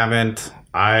out if you haven't.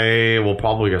 I will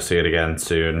probably go see it again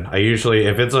soon. I usually,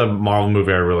 if it's a Marvel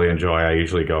movie I really enjoy, I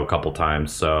usually go a couple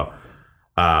times. So,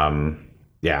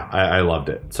 I loved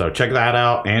it. So check that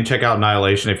out, and check out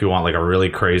Annihilation if you want like a really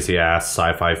crazy ass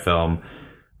sci-fi film.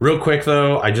 Real quick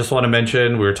though, I just want to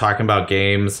mention we were talking about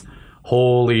games.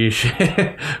 Holy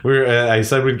shit! I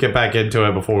said we'd get back into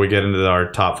it before we get into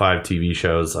our top 5 TV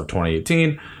shows of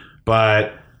 2018,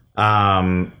 but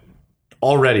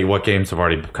already, what games have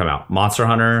already come out? Monster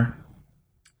Hunter.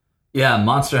 Yeah,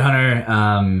 Monster Hunter.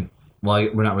 Well,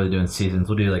 we're not really doing seasons.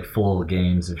 We'll do like full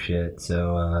games of shit.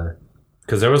 So,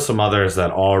 because there was some others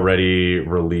that already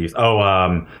released.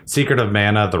 Oh, Secret of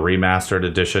Mana, the remastered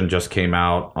edition, just came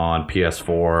out on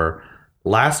PS4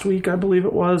 last week, I believe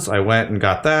it was. I went and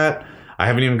got that. I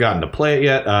haven't even gotten to play it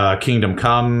yet. Kingdom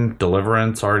Come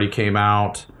Deliverance already came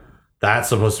out. That's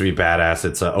supposed to be badass.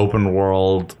 It's an open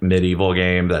world medieval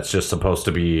game that's just supposed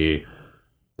to be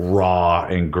raw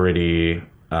and gritty.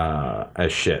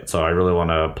 as shit. So I really want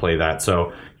to play that.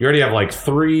 So you already have like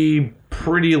 3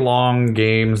 pretty long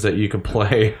games that you could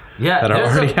play. Yeah, that are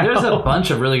already out. There's a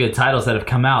bunch of really good titles that have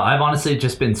come out. I've honestly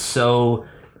just been so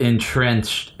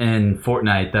entrenched in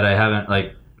Fortnite that I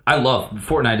haven't I love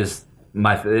Fortnite.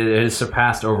 It has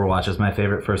surpassed Overwatch as my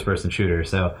favorite first-person shooter.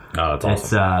 So that's awesome.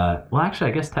 It's well,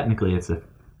 actually, I guess technically it's a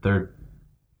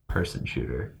third-person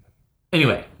shooter.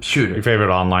 Anyway, shooter. Your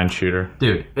favorite online shooter?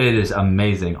 Dude, it is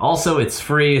amazing. Also, it's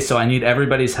free, so I need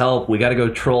everybody's help. We got to go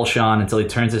troll Sean until he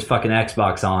turns his fucking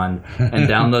Xbox on and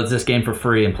downloads this game for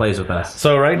free and plays with us.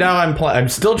 So right now I'm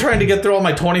still trying to get through all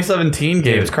my 2017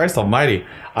 games. Dude. Christ almighty.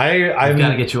 I've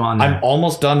got to get you on there. I'm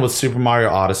almost done with Super Mario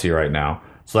Odyssey right now.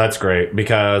 So that's great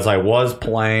because I was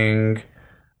playing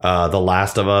The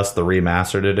Last of Us, the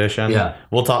remastered edition. Yeah.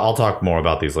 I'll talk more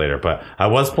about these later, but I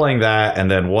was playing that,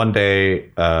 and then one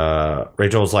day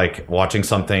Rachel was like watching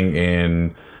something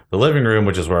in the living room,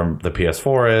 which is where the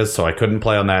PS4 is, so I couldn't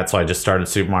play on that, so I just started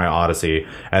Super Mario Odyssey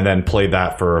and then played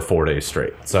that for 4 days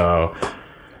straight. So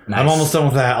nice. I'm almost done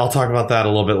with that. I'll talk about that a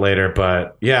little bit later,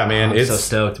 but yeah, man, I'm so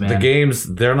stoked, man. The games,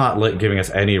 they're not giving us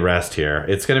any rest here.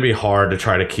 It's going to be hard to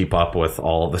try to keep up with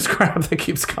all of this crap that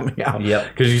keeps coming out. Yep.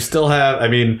 Because you still have,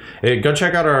 go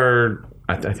check out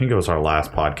I think it was our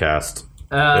last podcast.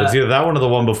 It was either that one or the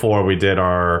one before we did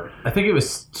our... I think it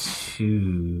was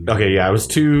 2... Okay, yeah, it was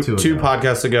two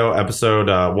podcasts ago. Episode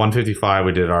 155,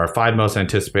 we did our 5 most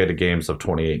anticipated games of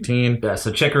 2018. Yeah,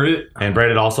 so check her out. And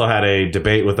Brandon also had a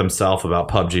debate with himself about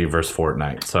PUBG versus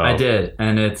Fortnite. So I did,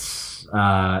 and it's...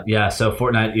 so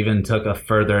Fortnite even took a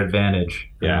further advantage.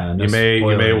 Yeah, you may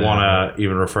want to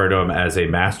even refer to him as a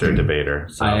master debater.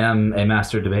 So. I am a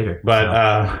master debater.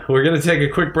 But we're going to take a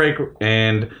quick break,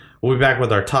 and we'll be back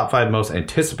with our top 5 most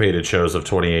anticipated shows of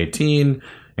 2018,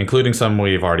 including some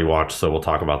we've already watched, so we'll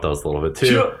talk about those a little bit too.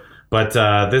 Sure.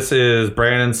 But this is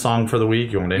Brandon's song for the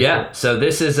week. You want to name it? Yeah, so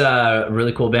this is a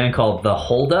really cool band called The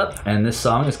Hold Up, and this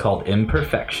song is called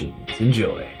Imperfections.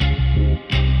 Enjoy.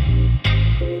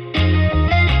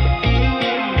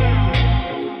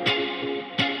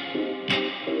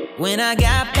 When I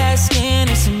got past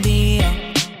innocent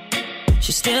Bio,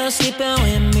 she's still sleeping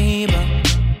with me, bro.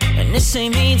 And this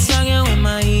ain't me talking with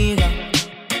my ego,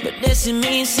 but this is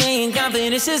me saying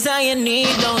confidence is all you need.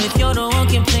 Though if you're the one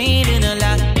complaining a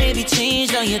lot, maybe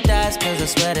change all your thoughts, cause I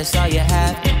swear that's all you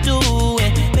have to do.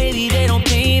 And maybe they don't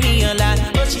pay me a lot,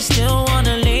 but she still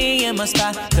wanna lay in my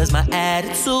spot, cause my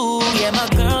attitude, yeah, my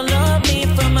girl love me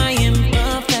for my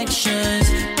imperfections.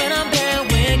 When I'm there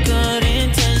with good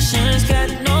intentions,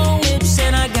 got no whips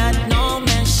and I got no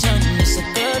mention. It's a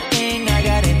good thing I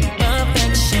got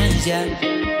imperfections, yeah.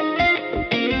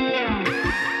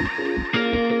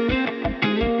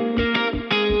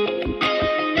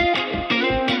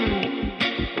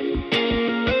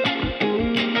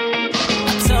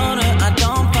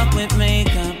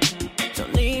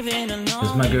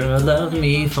 My girl loved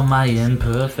me for my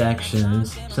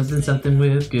imperfections. Something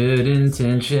with good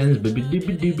intentions.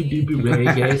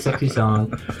 Reggae, sexy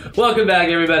song. Welcome back,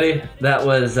 everybody. That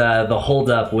was The Hold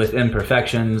Up with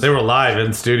Imperfections. They were live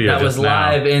in studio. That was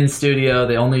live in studio.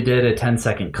 They only did a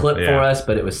 10-second clip for us,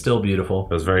 but it was still beautiful.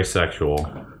 It was very sexual.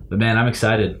 But man, I'm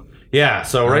excited. Yeah,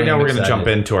 so right now we're going to jump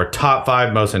into our top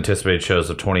 5 most anticipated shows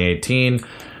of 2018.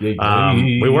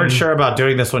 We weren't sure about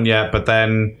doing this one yet, but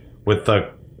then with the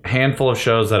handful of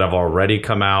shows that have already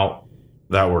come out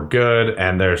that were good,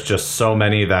 and there's just so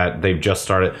many that they've just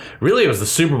started. Really, it was the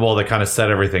Super Bowl that kind of set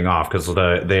everything off, because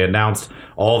they announced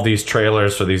all of these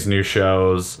trailers for these new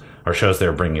shows, or shows they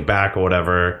were bringing back or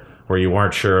whatever, where you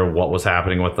weren't sure what was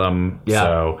happening with them. Yeah.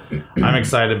 So I'm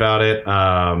excited about it.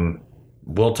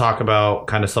 We'll talk about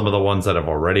kind of some of the ones that have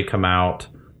already come out.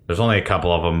 There's only a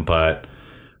couple of them, but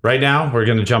right now we're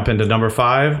going to jump into number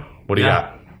 5. What do you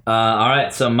got? All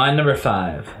right, so my number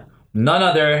 5, none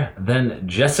other than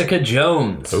Jessica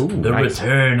Jones. Ooh, the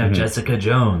return of Jessica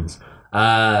Jones.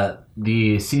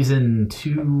 The season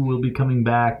 2 will be coming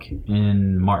back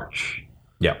in March.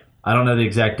 Yeah. I don't know the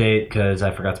exact date because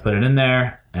I forgot to put it in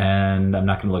there, and I'm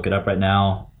not going to look it up right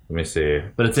now. Let me see.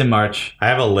 But it's in March. I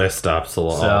have a list up,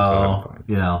 so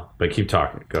you know. But keep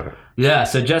talking. Go ahead. Yeah,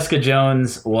 so Jessica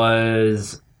Jones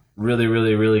was really,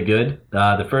 really, really good.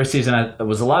 The first season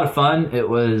was a lot of fun. It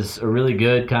was a really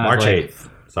good kind March of March 8th.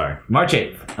 Sorry. March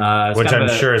 8th. Which I'm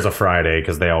sure is a Friday,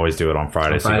 because they always do it on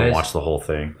Friday, so you can watch the whole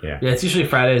thing. Yeah, it's usually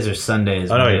Fridays or Sundays.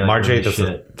 Oh, no, March 8th is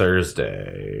a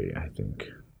Thursday, I think.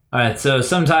 All right, so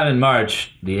sometime in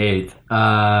March, the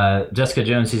 8th, Jessica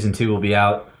Jones Season 2 will be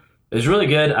out. It was really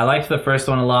good. I liked the first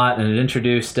one a lot, and it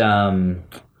introduced,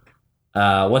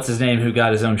 what's his name, who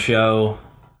got his own show?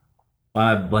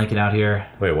 Why am I blanking out here?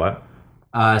 Wait, what?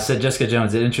 Said Jessica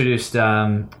Jones. It introduced,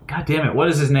 God damn it, what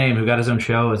is his name? Who got his own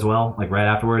show as well, like right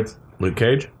afterwards? Luke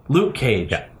Cage. Luke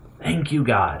Cage. Yeah. Thank you,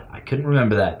 God. I couldn't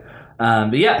remember that.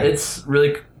 But yeah, it's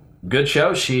really good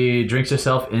show. She drinks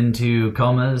herself into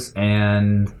comas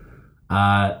and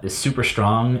is super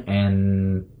strong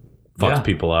and Fucks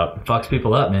people up. Fucks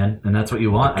people up, man. And that's what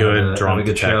you want. Good drunk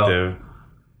good detective. Show.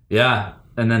 Yeah.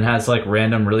 And then has like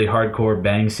random, really hardcore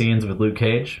bang scenes with Luke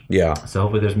Cage. Yeah. So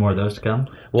hopefully there's more of those to come.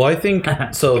 Well, I think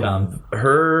so.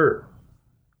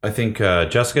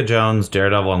 Jessica Jones,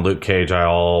 Daredevil, and Luke Cage, I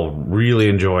all really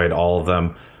enjoyed all of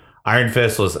them. Iron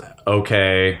Fist was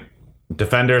okay.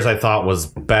 Defenders, I thought, was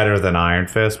better than Iron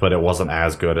Fist, but it wasn't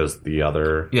as good as the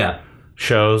other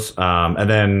shows. And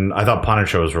then I thought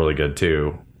Punisher was really good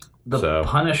too.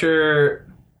 Punisher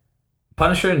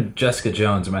and Jessica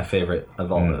Jones are my favorite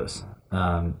of all those.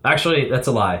 Actually, that's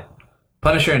a lie.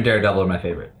 Punisher and Daredevil are my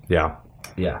favorite. Yeah.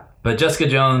 Yeah. But Jessica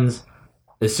Jones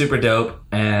is super dope,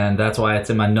 and that's why it's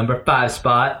in my number 5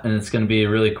 spot, and it's going to be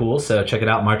really cool. So check it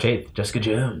out March 8th. Jessica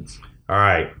Jones. All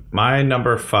right. My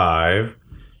number 5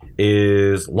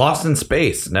 is Lost in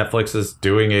Space. Netflix is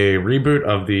doing a reboot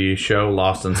of the show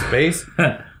Lost in Space,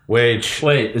 which...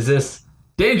 Wait, is this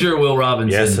Danger, Will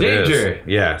Robinson? Yes, it Danger. is.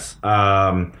 Yes.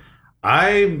 I'm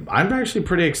actually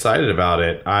pretty excited about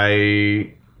it.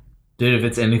 Dude, if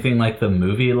it's anything like the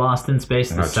movie Lost in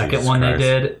Space, the second Jesus one Christ.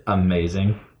 they did,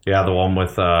 amazing. Yeah, the one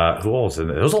with who was in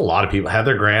it? There was a lot of people.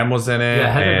 Heather Graham was in it.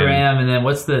 Yeah, Heather Graham, and then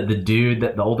what's the dude,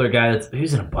 the older guy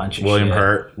who's in a bunch of William shit?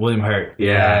 Hurt. William Hurt.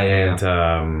 Yeah.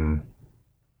 Yeah. And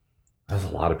there's a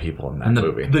lot of people in that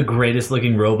movie. The greatest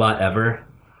looking robot ever.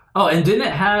 Oh, and didn't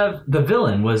it have the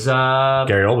villain was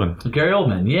Gary Oldman. Gary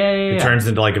Oldman. Yeah. He turns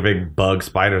into like a big bug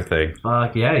spider thing.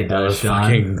 Fuck yeah, he does. That was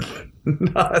Sean.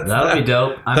 fucking nuts. That would be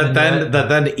dope. That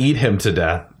then eat him to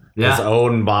death. Yeah. His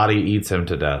own body eats him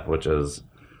to death, which is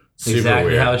super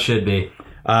exactly weird. how it should be.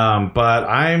 But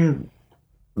I'm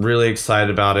really excited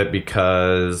about it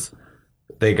because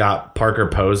they got Parker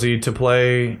Posey to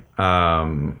play.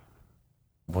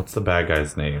 What's the bad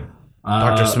guy's name?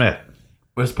 Dr. Smith.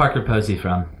 Where's Parker Posey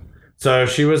from? So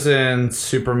she was in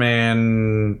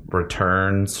Superman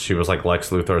Returns. She was like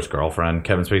Lex Luthor's girlfriend,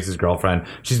 Kevin Spacey's girlfriend.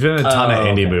 She's been in a ton of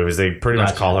indie movies. They pretty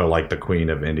much call her like the queen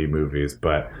of indie movies.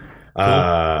 But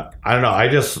I don't know. I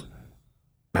just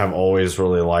have always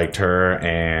really liked her,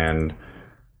 and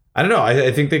I don't know.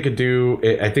 I think they could do.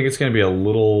 I think it's going to be a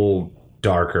little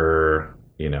darker,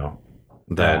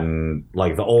 than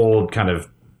like the old kind of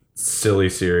silly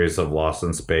series of Lost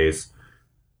in Space.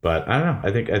 But I don't know.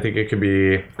 I think it could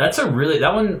be.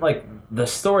 That one, like the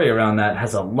story around that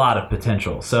has a lot of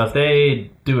potential. So if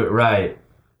they do it right,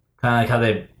 kind of like how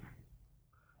they.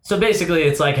 So basically,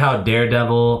 it's like how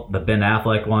Daredevil, the Ben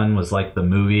Affleck one, was like the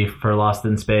movie for Lost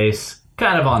in Space,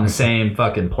 kind of on the same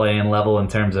fucking playing level in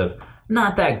terms of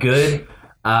not that good.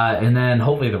 And then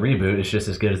hopefully the reboot is just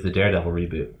as good as the Daredevil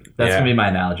reboot. That's gonna be my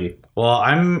analogy. Well,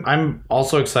 I'm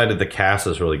also excited. The cast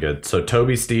is really good. So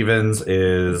Toby Stevens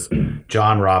is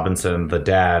John Robinson, the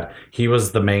dad. He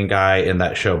was the main guy in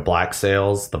that show Black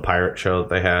Sails, the pirate show that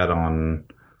they had on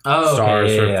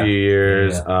Stars for a few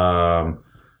years. Yeah.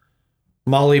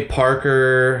 Molly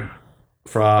Parker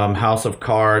from House of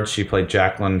Cards. She played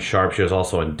Jacqueline Sharp. She was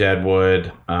also in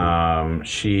Deadwood.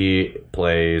 She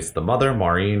plays the mother,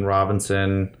 Maureen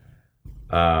Robinson.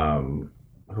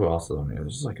 Who else is on here?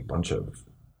 There's just like a bunch of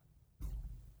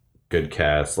good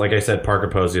cast. Like I said, Parker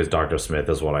Posey as Dr. Smith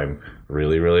is what I'm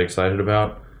really, really excited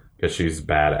about because she's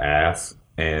badass.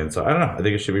 And so I don't know. I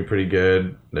think it should be pretty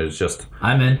good. There's just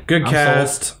I'm in. Good I'm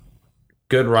cast, sold.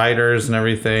 Good writers and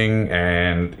everything.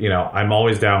 And, I'm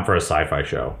always down for a sci-fi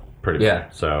show. Pretty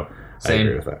much. So Same. I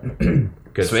agree with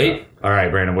that. Good Sweet. stuff. All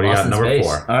right, Brandon, what do you got? Number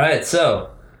 4. All right,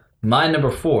 so my number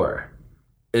 4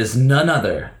 is none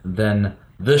other than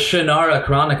The Shannara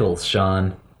Chronicles,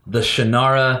 Sean. The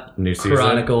Shannara New season?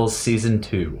 Chronicles Season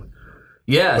 2.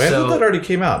 Yeah, Wait, I so thought that already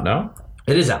came out, no?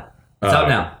 it is out. It's out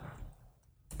now.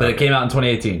 But it came out in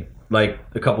 2018, like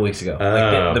a couple weeks ago.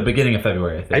 Like the beginning of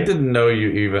February, I think. I didn't know you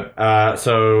even...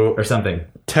 so or something.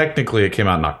 technically it came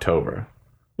out in October.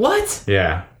 What?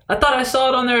 Yeah. I thought I saw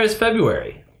it on there as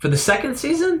February. For the second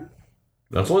season?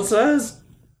 That's what it says.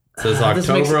 It says October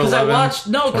 11th, Because I watched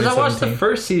the 2017.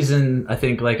 first season, I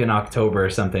think, like in October or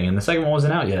something, and the second one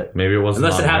wasn't out yet. Maybe it wasn't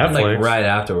Unless on it happened Netflix. like right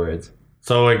afterwards.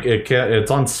 So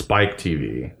it's on Spike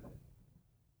TV.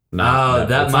 That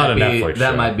it's not a might be Netflix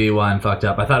that show. might be why I'm fucked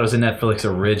up. I thought it was a Netflix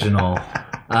original.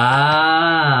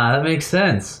 That makes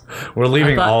sense. We're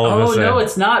leaving all of this in. no,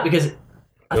 it's not because It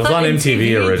was on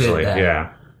MTV originally.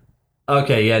 Yeah.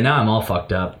 Okay, yeah. Now I'm all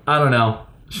fucked up. I don't know.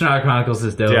 Shannara Chronicles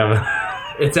is dope. Yeah.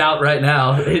 It's out right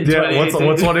now. Yeah,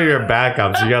 what's one of your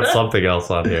backups? You got something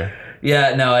else on here.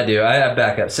 Yeah, no, I do. I have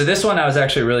backups. So this one I was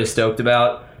actually really stoked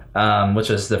about, which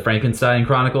is the Frankenstein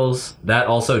Chronicles. That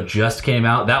also just came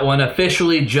out. That one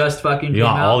officially just fucking came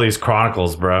out. All these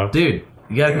chronicles, bro. Dude,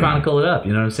 you gotta chronicle it up.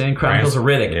 You know what I'm saying? Chronicles of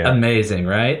Riddick, amazing,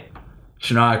 right?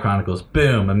 Shannara Chronicles,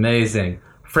 boom, amazing.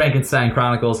 Frankenstein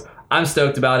Chronicles, I'm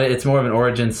stoked about it. It's more of an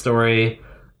origin story.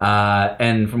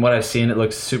 And from what I've seen, it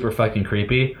looks super fucking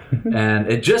creepy.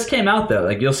 And it just came out though.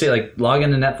 Like you'll see it, like log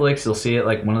into Netflix, you'll see it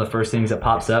like one of the first things that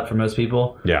pops up for most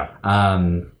people. Yeah.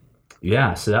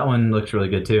 Yeah, so that one looks really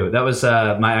good too. That was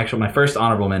my first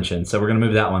honorable mention. So we're gonna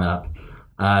move that one up.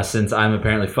 Since I'm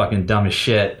apparently fucking dumb as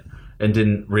shit and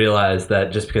didn't realize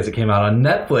that just because it came out on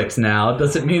Netflix now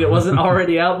doesn't mean it wasn't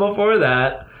already out before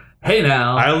that. Hey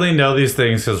now. I only know these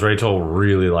things because Rachel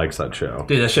really likes that show.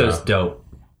 Dude, that show's dope.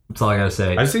 That's all I gotta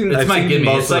say. It's my gimme.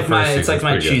 It's like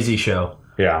my cheesy show.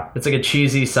 Yeah. It's like a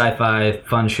cheesy sci-fi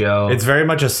fun show. It's very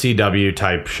much a CW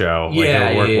type show. Like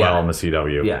it'll work well on the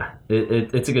CW. Yeah,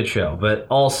 it's a good show. But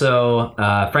also,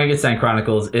 Frankenstein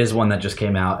Chronicles is one that just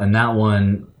came out, and that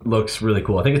one looks really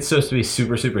cool. I think it's supposed to be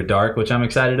super, super dark, which I'm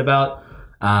excited about.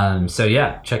 So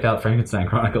yeah, check out Frankenstein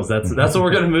Chronicles. That's what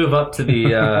we're gonna move up to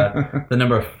the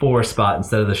number 4 spot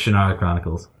instead of the Shannara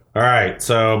Chronicles. All right,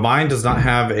 so mine does not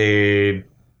have a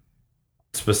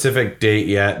specific date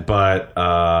yet, but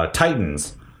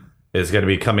Titans is going to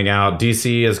be coming out.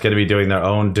 DC is going to be doing their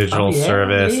own digital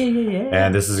service,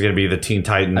 and this is going to be the Teen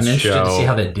Titans I'm interested show to see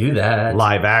how they do that.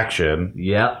 Live action.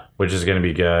 Yep. Which is going to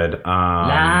be good.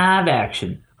 Live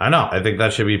action. I know. I think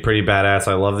that should be pretty badass.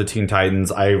 I love the Teen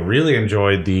Titans. I really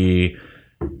enjoyed the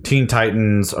Teen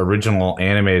Titans original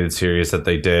animated series that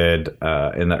they did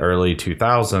in the early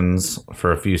 2000s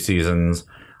for a few seasons.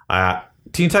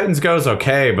 Teen Titans Go is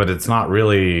okay, but it's not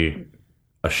really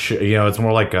a it's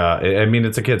more like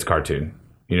it's a kid's cartoon.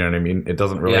 You know what I mean? It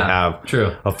doesn't really have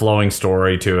a flowing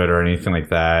story to it or anything like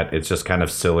that. It's just kind of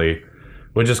silly,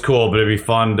 which is cool, but it'd be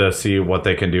fun to see what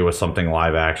they can do with something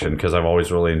live action because I've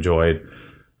always really enjoyed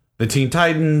the Teen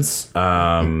Titans.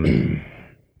 I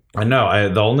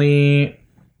know. The only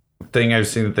thing I've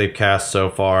seen that they've cast so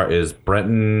far is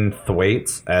Brenton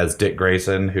Thwaites as Dick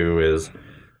Grayson, who is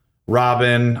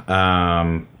Robin,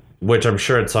 which I'm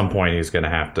sure at some point he's going to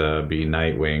have to be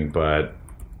Nightwing, but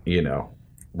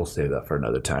we'll save that for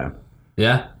another time.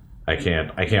 Yeah, I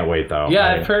can't wait though. Yeah,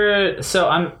 I've heard. So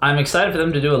I'm excited for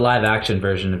them to do a live action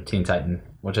version of Teen Titan,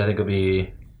 which I think will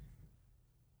be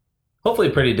hopefully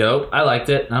pretty dope. I liked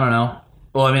it. I don't know.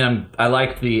 Well, I mean, I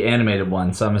liked the animated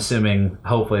one, so I'm assuming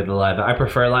hopefully the live. I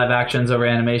prefer live actions over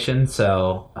animation,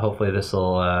 so hopefully this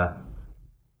will.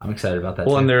 I'm excited about that.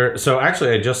 Well, too. So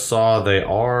actually, I just saw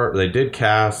they did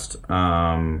cast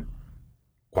quite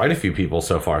a few people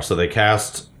so far. So they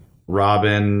cast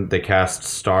Robin, they cast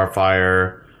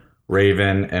Starfire,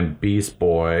 Raven, and Beast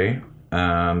Boy.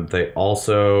 They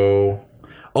also,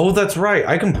 that's right.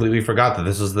 I completely forgot that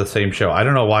this is the same show. I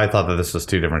don't know why I thought that this was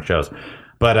 2 different shows,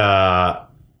 but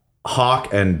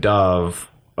Hawk and Dove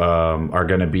are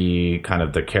going to be kind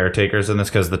of the caretakers in this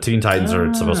because the Teen Titans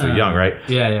are supposed to be young, right?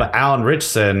 Yeah. But Alan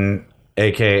Ritchson,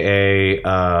 aka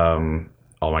oh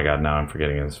my god, now I'm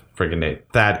forgetting his freaking name.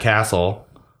 Thad Castle,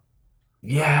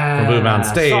 from Blue Mountain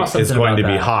State, is going to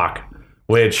be Hawk.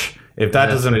 Which, if that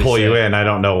doesn't pull you in, I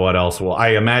don't know what else will. I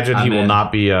imagine he will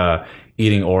not be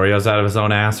eating Oreos out of his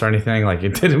own ass or anything like he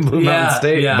did in Blue Mountain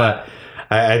State. Yeah. But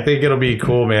I think it'll be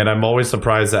cool, man. I'm always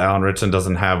surprised that Alan Ritchson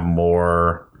doesn't have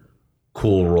more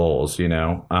cool roles,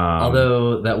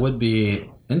 although that would be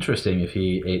interesting if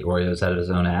he ate Oreos out of his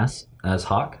own ass as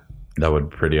Hawk. That would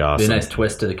be pretty awesome. Be a nice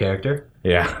twist to the character.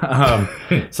 Yeah.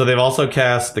 So they've also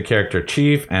cast the character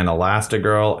Chief and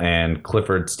Elastigirl and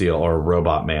Clifford Steele, or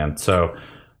Robot Man. So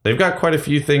they've got quite a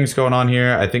few things going on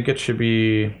here. I think it should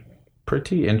be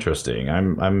pretty interesting.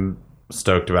 I'm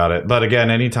stoked about it. But again,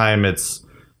 anytime it's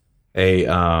a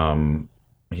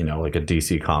like a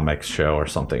DC Comics show or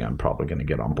something, I'm probably going to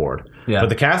get on board. Yeah. But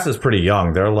the cast is pretty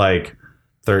young. They're like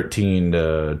 13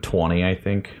 to 20, I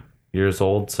think, years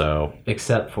old. So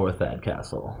except for Thad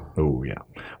Castle. Oh yeah.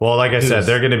 Well, like I said,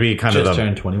 they're going to be kind of just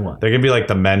turned 21. They're going to be like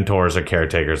the mentors or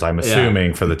caretakers, I'm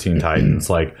assuming, for the Teen Titans.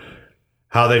 Like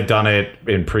how they've done it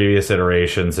in previous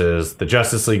iterations is the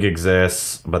Justice League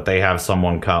exists, but they have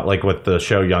someone come, like with the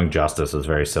show Young Justice is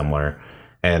very similar,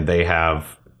 and they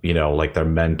have like their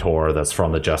mentor that's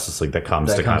from the Justice League that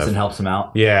comes and helps them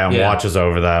out. Yeah, and watches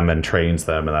over them and trains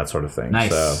them and that sort of thing.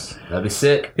 Nice. So, that'd be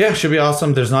sick. Yeah, should be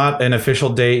awesome. There's not an official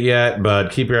date yet,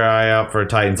 but keep your eye out for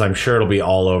Titans. I'm sure it'll be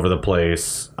all over the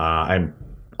place. I'm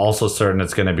also certain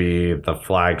it's going to be the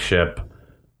flagship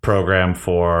program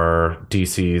for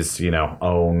DC's,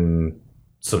 own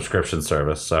subscription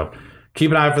service. So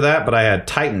keep an eye out for that. But I had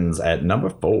Titans at number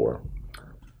 4.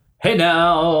 Hey now.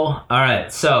 All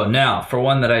right. So now for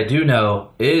one that I do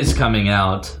know is coming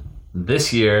out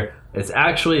this year. It's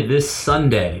actually this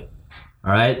Sunday.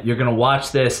 All right. You're going to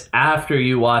watch this after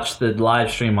you watch the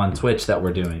live stream on Twitch that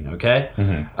we're doing. Okay.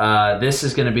 Mm-hmm. This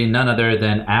is going to be none other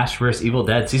than Ash vs. Evil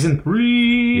Dead Season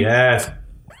 3. Yes.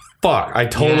 Fuck. I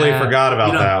totally forgot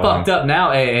about that one. Fucked up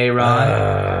now, AA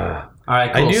Ron. All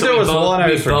right, cool. I knew there was one I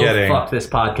was forgetting. Fuck this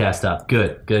podcast up.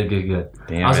 Good.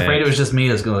 Damn I was afraid it was just me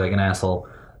that's going like an asshole.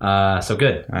 So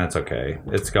good. That's okay.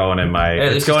 It's going in my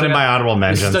honorable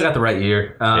mentions. Still got the right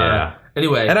year. Yeah.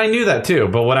 Anyway, and I knew that too,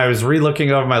 but when I was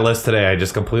re-looking over my list today, I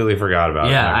just completely forgot about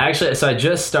it. Yeah, I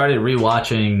just started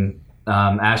rewatching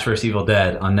Ash vs. Evil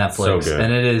Dead on Netflix, so good.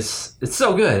 And it's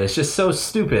so good. It's just so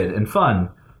stupid and fun.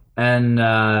 And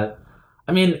I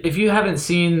mean, if you haven't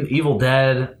seen Evil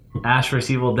Dead, Ash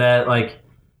vs. Evil Dead, like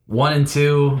 1 and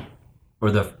 2, or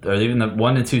even the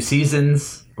 1 and 2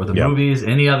 seasons, or the movies,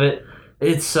 any of it,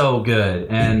 it's so good.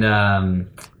 And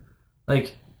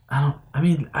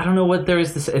I don't know what there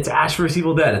is to say. It's Ash vs.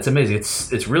 Evil Dead. It's amazing.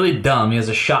 It's really dumb. He has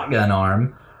a shotgun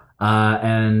arm,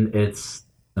 and it's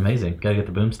amazing. Gotta get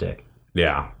the boomstick.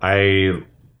 Yeah,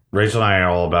 Rachel and I are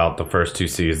all about the first 2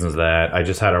 seasons of that. I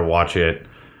just had her watch it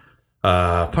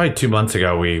probably 2 months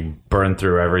ago. We burned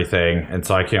through everything, and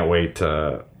so I can't wait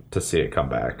to see it come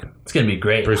back. It's gonna be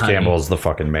great. Bruce honey. Campbell's the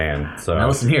fucking man. So now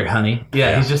listen here, honey.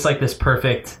 Yeah, he's just like this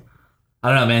perfect. I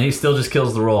don't know, man. He still just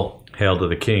kills the role. Hail to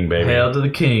the king, baby. Hail to the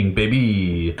king,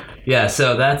 baby. Yeah,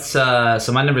 so that's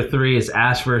so my number 3 is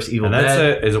Ash vs. Evil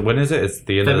Dead. It. When is it? It's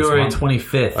the end February of this month?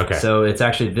 25th. Okay. So it's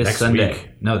actually this Next Sunday. week.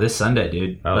 No, this Sunday,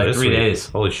 dude. Oh, like 3 week. days.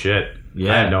 Holy shit.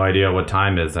 Yeah. I had no idea what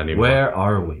time is anymore. Where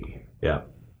are we? Yeah.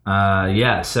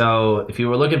 Yeah, so if you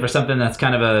were looking for something that's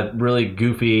kind of a really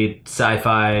goofy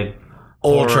sci-fi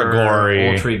ultra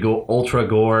gory ultra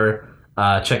gore,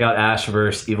 check out Ash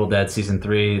vs. Evil Dead Season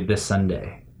 3 this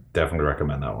Sunday. Definitely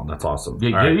recommend that one. That's awesome.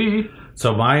 Yeah, all right.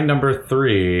 So my number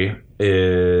 3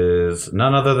 is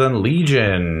none other than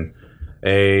Legion,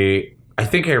 I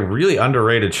think a really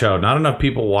underrated show. Not enough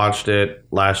people watched it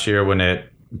last year when it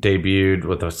debuted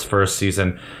with its first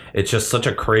season. It's just such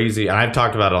a crazy, and I've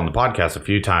talked about it on the podcast a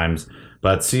few times,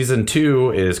 but season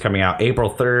 2 is coming out April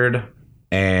 3rd,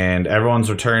 and everyone's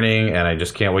returning, and I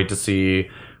just can't wait to see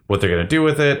what they're going to do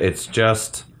with it. It's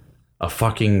just a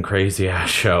fucking crazy ass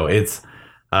show. It's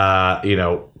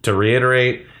to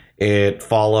reiterate, it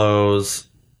follows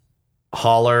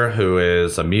Holler, who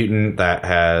is a mutant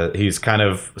he's kind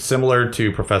of similar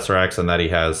to Professor X in that he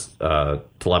has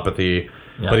telepathy,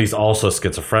 but he's also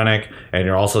schizophrenic, and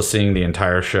you're also seeing the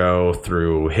entire show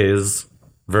through his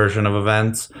version of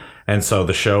events. And so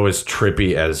the show is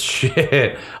trippy as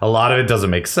shit. A lot of it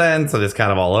doesn't make sense, and it's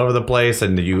kind of all over the place,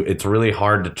 and it's really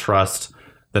hard to trust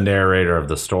the narrator of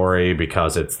the story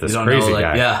because it's this crazy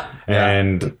guy.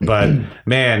 But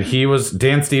man,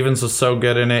 Dan Stevens was so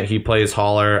good in it. He plays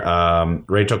Holler.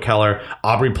 Rachel Keller,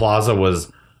 Aubrey Plaza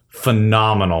was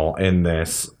phenomenal in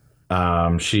this.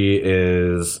 She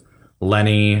is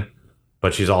Lenny,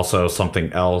 but she's also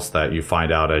something else that you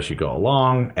find out as you go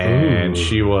along. And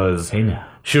she was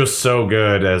so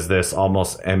good as this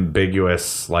almost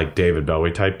ambiguous, like David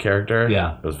Bowie type character.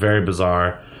 Yeah, it was very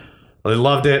bizarre. I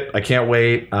loved it. I can't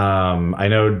wait. I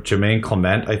know Jermaine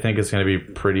Clement, I think, is going to be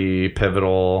pretty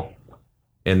pivotal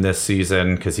in this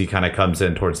season because he kind of comes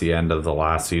in towards the end of the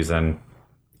last season.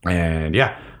 And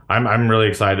yeah, I'm really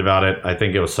excited about it. I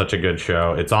think it was such a good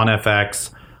show. It's on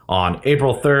FX on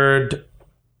April 3rd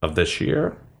of this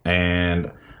year.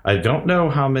 And I don't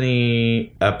know how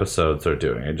many episodes they're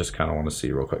doing. I just kind of want to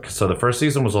see real quick. So the first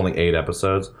season was only 8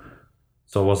 episodes.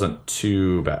 So it wasn't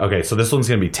too bad. Okay, so this one's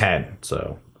going to be 10.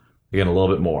 So you get a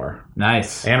little bit more.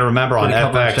 Nice. And remember on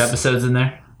FX, episodes in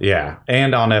there. Yeah,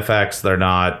 and on FX they're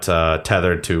not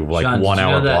tethered to like Sean, 1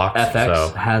 hour blocks.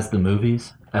 FX has the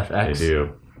movies. FX. They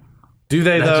do. Do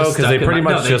they though? Because they pretty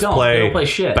much just play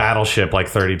Battleship like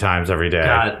 30 times every day.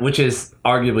 God, which is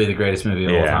arguably the greatest movie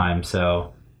of all time.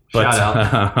 So shout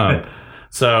out.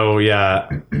 So yeah,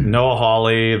 Noah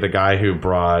Hawley, the guy who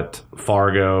brought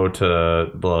Fargo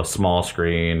to the small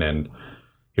screen, and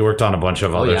he worked on a bunch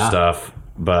of other stuff.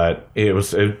 But I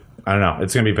don't know.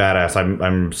 It's going to be badass.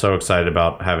 I'm so excited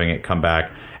about having it come back.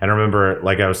 And remember,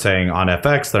 like I was saying, on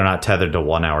FX, they're not tethered to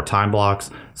 1 hour time blocks.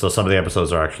 So some of the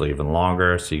episodes are actually even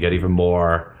longer. So you get even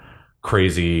more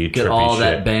crazy, get trippy all shit.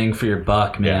 That bang for your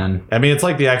buck, man. Yeah. I mean, it's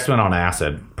like the X-Men on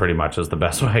acid, pretty much, is the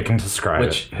best way I can describe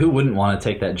it. Who wouldn't want to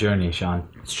take that journey, Sean?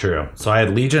 It's true. So I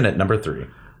had Legion at number 3.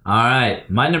 All right.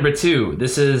 My number 2.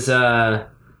 This is the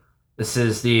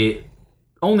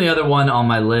only other one on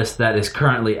my list that is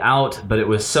currently out, but it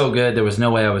was so good, there was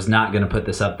no way I was not going to put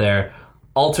this up there.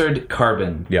 Altered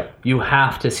Carbon. Yep. You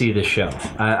have to see this show.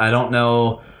 I don't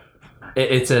know.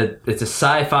 It's a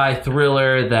sci-fi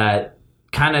thriller that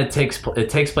kind of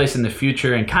takes place in the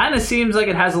future and kind of seems like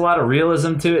it has a lot of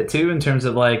realism to it too, in terms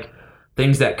of like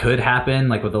things that could happen,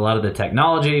 like with a lot of the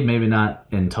technology, maybe not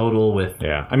in total with...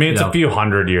 Yeah. I mean, it's a few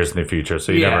hundred years in the future,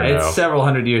 so you never know. Yeah, it's several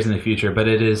hundred years in the future, but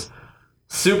it is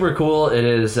super cool. It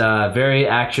is very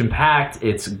action-packed.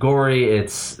 It's gory.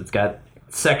 It's got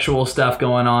sexual stuff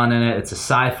going on in it. It's a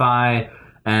sci-fi,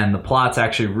 and the plot's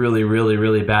actually really, really,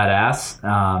 really badass.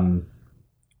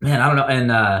 Man, I don't know.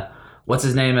 And what's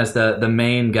his name as the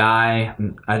main guy?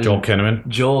 Joel Kinnaman.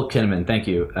 Joel Kinnaman, thank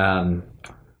you.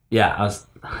 Yeah, I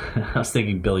was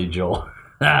thinking Billy Joel.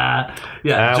 Yeah,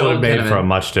 that Joel would have made Kinnaman. for a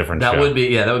much different show. That would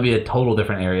be a total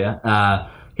different area.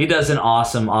 He does an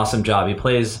awesome job. He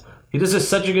does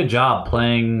such a good job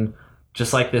playing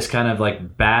just like this kind of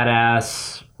like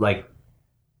badass, like,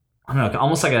 I don't know,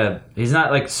 almost like he's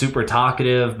not like super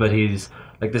talkative, but he's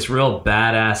like this real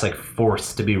badass, like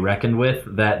force to be reckoned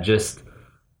with, that just,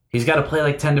 he's got to play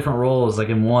like 10 different roles like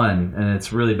in one, and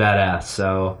it's really badass.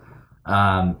 So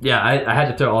yeah, I had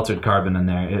to throw Altered Carbon in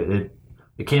there.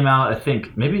 It came out, I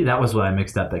think, maybe that was what I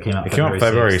mixed up. That came out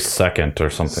February 2nd or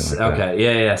something like that.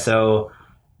 Okay, yeah. So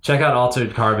check out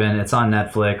Altered Carbon. It's on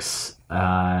Netflix.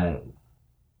 I'd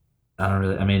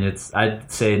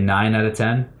say 9 out of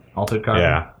 10. Altered Carbon.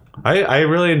 Yeah, I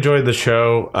really enjoyed the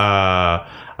show.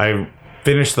 I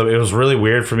finished it was really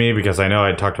weird for me because I know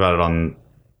I talked about it on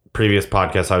previous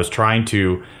podcasts. I was trying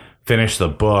to finish the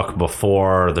book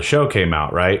before the show came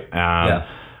out, right? Yeah.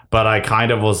 But I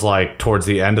kind of was like towards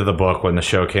the end of the book when the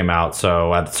show came out.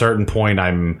 So at a certain point,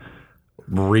 I'm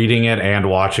reading it and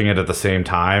watching it at the same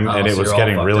time, and it was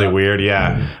getting really weird.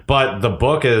 Yeah. Mm-hmm. But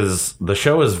the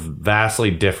show is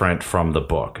vastly different from the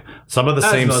book. Some of the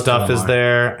same stuff is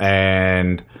there,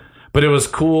 but it was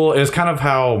cool. It was kind of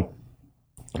how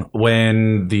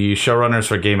when the showrunners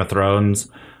for Game of Thrones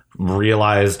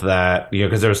realized that,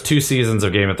 because there was 2 seasons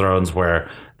of Game of Thrones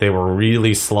where they were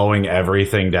really slowing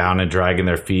everything down and dragging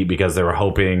their feet because they were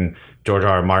hoping George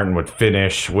R.R. Martin would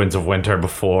finish Winds of Winter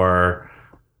before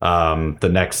the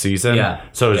next season. Yeah.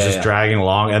 So it was just dragging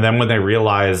along. And then when they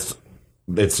realized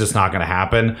it's just not going to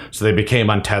happen, so they became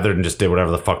untethered and just did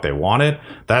whatever the fuck they wanted.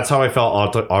 That's how I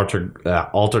felt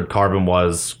Altered Carbon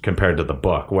was compared to the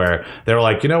book, where they were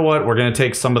like, you know what, we're going to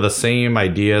take some of the same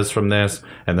ideas from this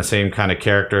and the same kind of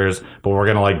characters, but we're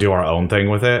going to like do our own thing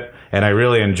with it. And I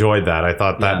really enjoyed that. I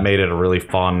thought that made it a really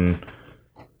fun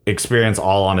experience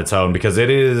all on its own, because it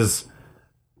is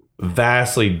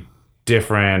vastly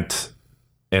different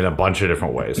in a bunch of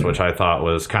different ways, which I thought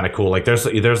was kind of cool. Like there's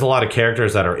a lot of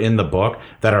characters that are in the book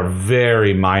that are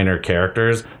very minor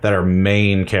characters that are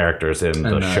main characters in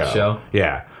the show.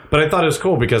 Yeah. But I thought it was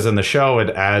cool because in the show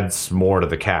it adds more to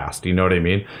the cast. You know what I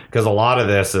mean? Because a lot of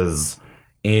this is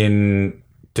in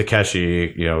Takeshi,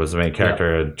 is the main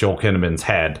character, Joel Kinnaman's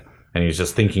head. And he's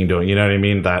just thinking, you know what I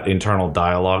mean? That internal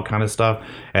dialogue kind of stuff.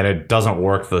 And it doesn't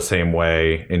work the same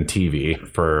way in TV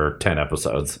for 10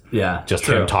 episodes. Yeah. Just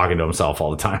him talking to himself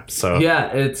all the time. So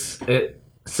yeah,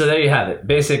 so there you have it.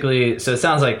 Basically, so it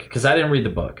sounds like, because I didn't read the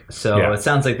book, so it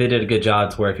sounds like they did a good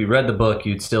job to where if you read the book,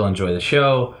 you'd still enjoy the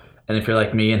show. And if you're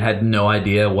like me and had no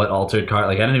idea what Altered Carbon,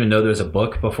 like I didn't even know there was a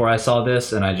book before I saw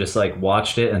this, and I just like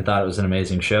watched it and thought it was an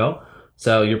amazing show.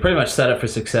 So you're pretty much set up for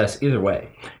success either way.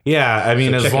 Yeah, I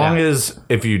mean, as long as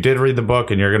if you did read the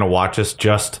book and you're going to watch this,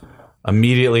 just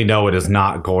immediately know it is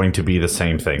not going to be the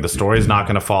same thing. The story's not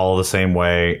going to follow the same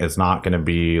way. It's not going to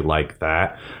be like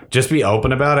that. Just be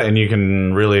open about it, and you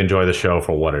can really enjoy the show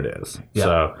for what it is. Yeah.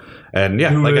 So, and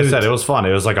yeah, like I said, it was fun.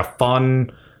 It was like a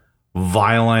fun,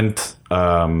 violent,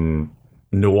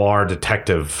 noir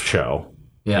detective show.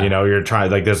 Yeah. You're trying,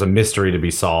 like, there's a mystery to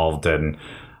be solved, and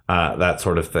that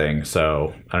sort of thing.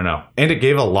 So I don't know. And it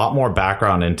gave a lot more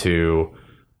background into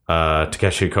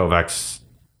Takeshi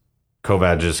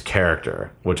Kovacs's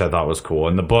character, which I thought was cool.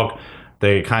 In the book,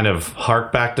 they kind of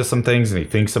hark back to some things, and he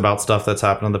thinks about stuff that's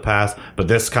happened in the past. But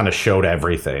this kind of showed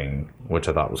everything, which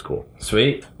I thought was cool.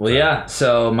 Sweet. Well, yeah.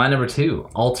 So my number 2,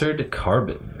 Altered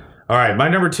Carbon. All right, my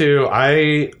number 2,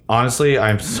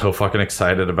 I'm so fucking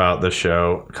excited about this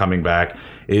show coming back,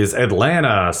 is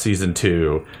Atlanta Season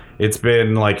 2. It's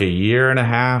been like a year and a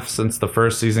half since the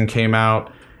first season came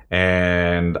out,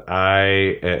 and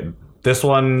this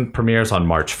one premieres on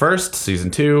March 1st, Season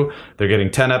 2. They're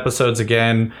getting 10 episodes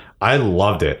again. I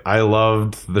loved it. I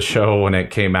loved the show when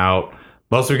it came out,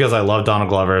 mostly because I love Donald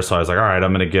Glover, so I was like, all right,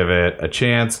 I'm going to give it a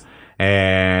chance,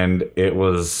 and it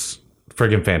was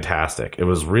friggin' fantastic. It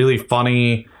was really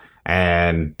funny,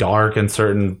 and dark in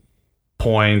certain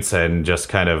points, and just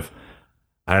kind of,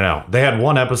 I don't know. They had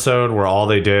one episode where all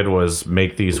they did was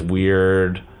make these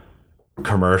weird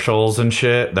commercials and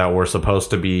shit that were supposed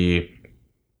to be,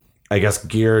 I guess,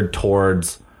 geared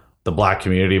towards the black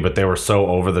community, but they were so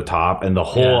over the top, and the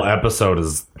whole episode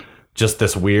is just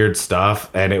this weird stuff,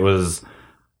 and it was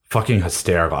fucking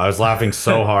hysterical. I was laughing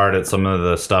so hard at some of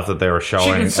the stuff that they were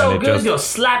showing. Chicken's so and good, you'll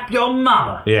slap your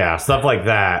mama. Yeah, stuff like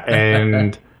that.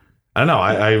 And I don't know,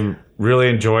 I really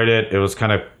enjoyed it. It was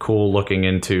kind of cool looking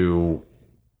into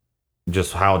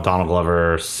just how Donald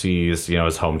Glover sees,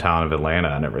 his hometown of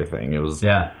Atlanta and everything. It was,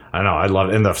 I don't know, I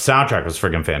loved it. And the soundtrack was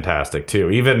freaking fantastic too.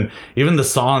 Even the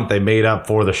song that they made up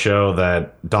for the show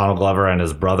that Donald Glover and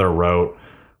his brother wrote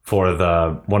for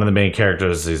one of the main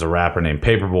characters. He's a rapper named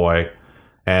Paperboy.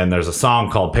 And there's a song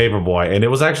called Paperboy, and it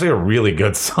was actually a really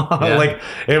good song. Yeah. Like,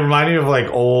 it reminded me of like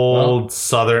old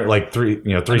Southern, like 3 6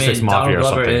 Mafia or something. Donald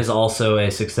Glover is also a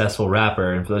successful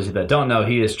rapper, and for those of you that don't know,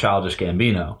 he is Childish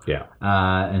Gambino. Yeah,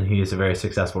 and he is a very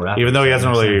successful rapper. Even though he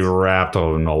hasn't really rapped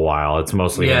in a while, it's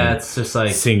mostly it's just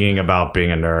like singing about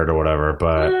being a nerd or whatever.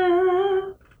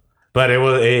 But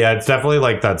it's definitely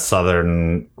like that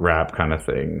Southern rap kind of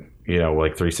thing,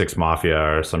 like 3 6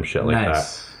 Mafia or some shit like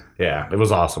that. Yeah, it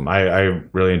was awesome. I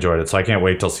really enjoyed it. So I can't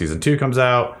wait till season 2 comes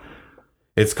out.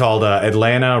 It's called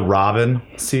Atlanta Robin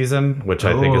season, which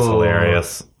I think is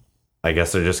hilarious. I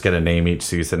guess they're just going to name each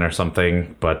season or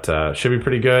something, but should be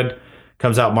pretty good.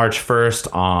 Comes out March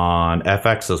 1st on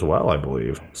FX as well, I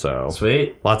believe. So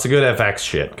sweet. Lots of good FX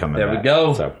shit coming There back. we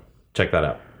go. So check that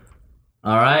out.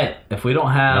 All right. If we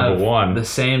don't have Number 1. the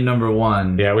same number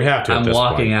 1, Yeah, we have to. I'm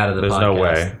walking out of the podcast. There's no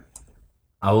way.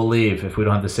 I will leave if we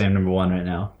don't have the same number 1 right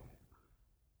now.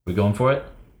 We going for it?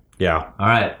 Yeah. All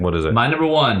right. What is it? My number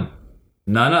 1,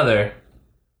 none other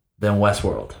than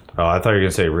Westworld. Oh, I thought you were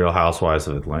going to say Real Housewives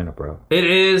of Atlanta, bro. It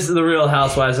is the Real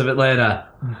Housewives of Atlanta.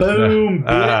 Boom, bitch.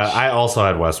 I also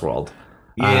had Westworld.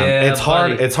 Yeah, it's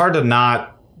hard. buddy. It's hard to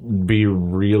not be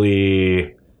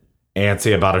really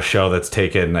antsy about a show that's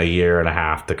taken a year and a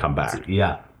half to come back.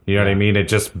 Yeah. You know what I mean? It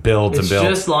just builds and builds.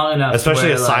 It's just long enough.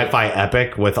 Especially a where, sci-fi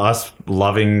epic, with us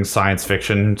loving science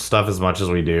fiction stuff as much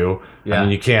as we do. Yeah. I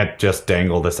mean, you can't just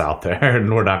dangle this out there,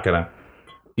 and we're not gonna.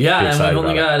 Yeah, and excited we've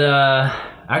only about got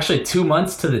actually 2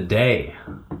 months to the day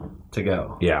to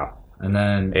go. Yeah. And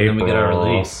then April. we get our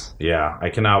release. Yeah,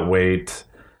 I cannot wait.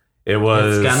 It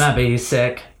was. It's gonna be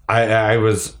sick. I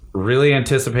was really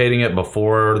anticipating it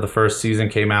before the first season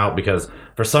came out, because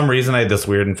for some reason I had this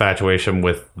weird infatuation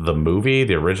with the movie,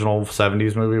 the original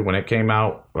 70s movie, when it came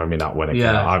out. I mean, not when it came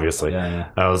out, obviously. Yeah.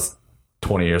 That was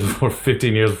 20 years before,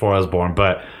 15 years before I was born.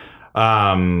 But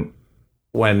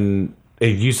when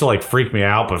it used to like freak me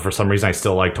out, but for some reason I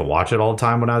still like to watch it all the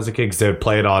time when I was a kid, because they would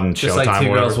play it on Just Showtime. like Two or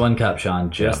whatever. Girls, One Cup, Sean.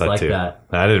 Just that like too. that.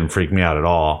 That didn't freak me out at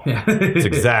all. Yeah. It's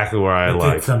exactly where I It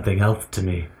like. did something else to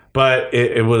me. But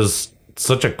it was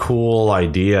such a cool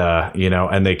idea,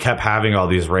 and they kept having all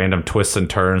these random twists and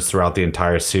turns throughout the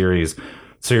entire series.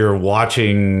 So you're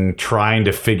watching, trying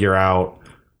to figure out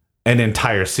an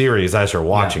entire series as you're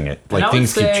watching it. And I Like, would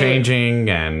things keep say, changing.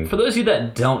 And for those of you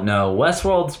that don't know,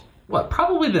 Westworld's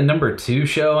probably the number 2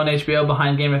 show on HBO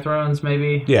behind Game of Thrones,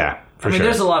 maybe. yeah, for I mean, sure.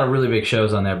 there's a lot of really big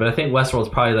shows on there, but I think Westworld's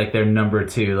probably like their number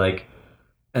 2, like,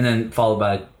 and then followed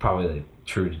by probably like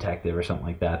True Detective or something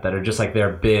like that are just like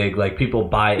their big, like, people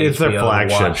buy It's HBO their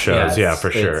flagship to watch. shows, yeah,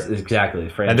 for sure. It's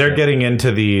exactly. And they're getting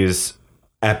into these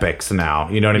epics now.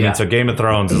 You know what I mean? Yeah. So Game of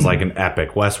Thrones is like an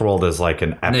epic. Westworld is like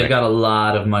an epic. And they've got a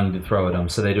lot of money to throw at them,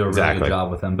 so they do a really good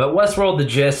job with them. But Westworld, the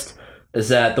gist is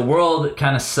that the world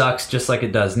kind of sucks just like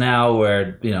it does now,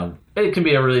 where, it can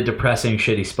be a really depressing,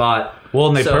 shitty spot. Well,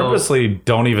 and they purposely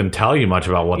don't even tell you much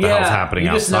about what the hell's happening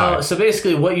you just outside. know. So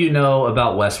basically, what you know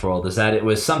about Westworld is that it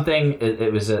was something.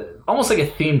 It was almost like a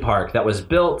theme park that was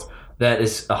built that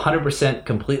is 100%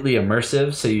 completely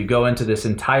immersive. So you go into this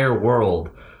entire world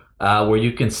where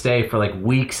you can stay for like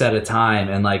weeks at a time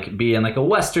and like be in like a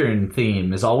Western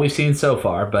theme is all we've seen so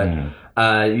far. But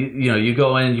you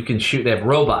go in, you can shoot. They have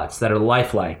robots that are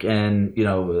lifelike, and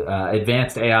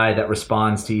advanced AI that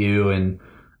responds to you, and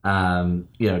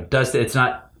it's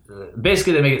not.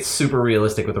 Basically, they make it super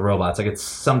realistic with the robots. Like, it's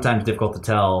sometimes difficult to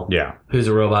tell who's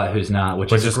a robot, who's not,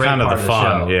 which is a great kind of part the of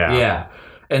fun. show. Yeah.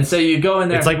 And so you go in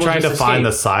there. It's like trying to find the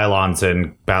Cylons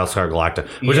in Battlestar Galactica,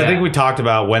 which I think we talked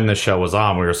about when the show was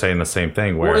on. We were saying the same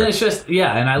thing, where and it's just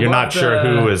and you're not sure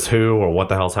who is who or what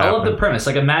the hell's happening. I love the premise.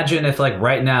 Like, imagine if like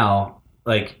right now,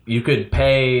 like, you could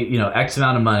pay X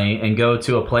amount of money and go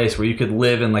to a place where you could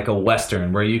live in like a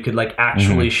Western, where you could like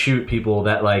actually shoot people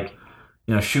that like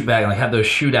shoot back and like have those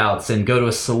shootouts and go to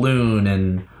a saloon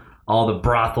and all the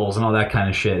brothels and all that kind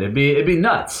of shit. It'd be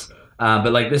nuts.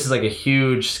 But like this is like a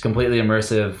huge, completely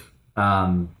immersive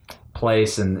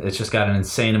place, and it's just got an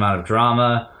insane amount of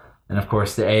drama. And of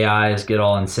course, the AIs get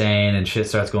all insane and shit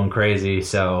starts going crazy.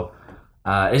 So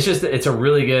it's a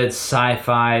really good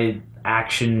sci-fi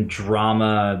action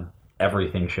drama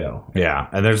everything show. Yeah,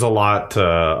 and there's a lot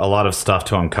of stuff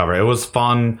to uncover. It was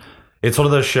fun. It's one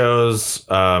of those shows,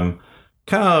 kind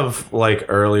of like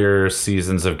earlier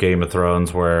seasons of Game of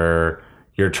Thrones, where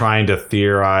you're trying to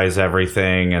theorize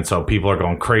everything, and so people are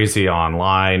going crazy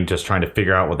online just trying to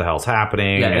figure out what the hell's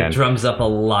happening. Yeah, it drums up a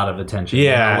lot of attention.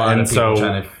 Yeah, and a lot and of people so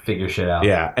trying to figure shit out.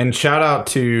 Yeah, and shout out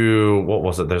to, what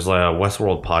was it? There's like a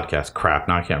Westworld podcast. Crap,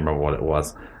 now I can't remember what it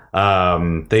was.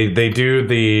 They do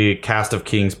the Cast of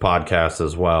Kings podcast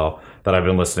as well that I've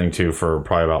been listening to for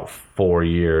probably about 4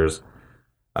 years.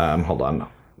 Hold on,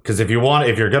 because if you're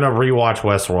gonna rewatch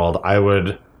Westworld, I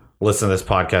would listen to this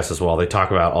podcast as well. They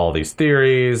talk about all these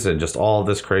theories and just all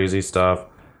this crazy stuff.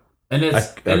 And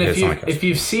if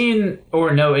you've seen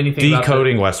or know anything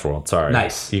Decoding Westworld, sorry.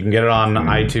 Nice. You can get it on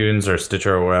iTunes or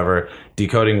Stitcher or wherever.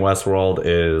 Decoding Westworld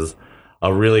is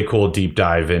a really cool deep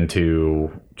dive into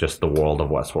just the world of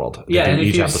Westworld. Yeah, and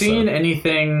if you've seen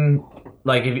anything,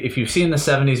 like if you've seen the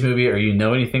 70s movie or you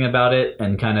know anything about it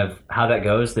and kind of how that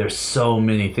goes, there's so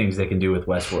many things they can do with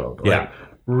Westworld. Yeah. Like,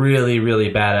 really,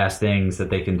 really badass things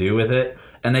that they can do with it.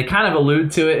 And they kind of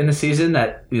allude to it in the season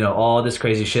that, all this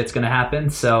crazy shit's going to happen.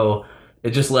 So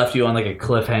it just left you on like a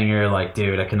cliffhanger. Like,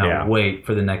 dude, I cannot wait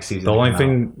for the next season. The only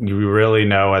thing you really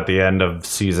know at the end of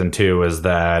season 2 is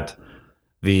that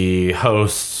the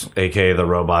hosts, aka the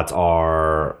robots,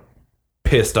 are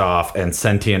pissed off and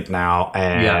sentient now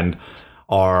and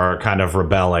are kind of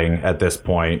rebelling at this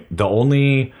point.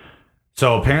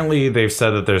 So apparently they've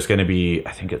said that there's going to be,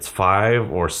 I think it's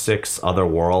 5 or 6 other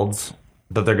worlds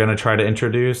that they're going to try to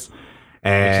introduce.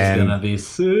 And which is going to be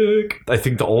sick. I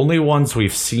think the only ones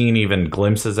we've seen even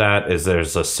glimpses at is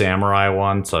there's a samurai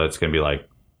one. So it's going to be like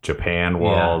Japan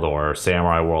world or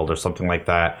samurai world or something like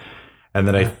that. And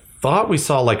then I thought we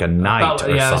saw like a knight or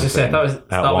something. I was just saying, I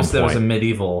thought there was a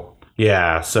medieval.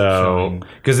 Yeah, so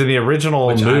because in the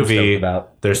original movie,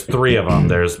 there's 3 of them.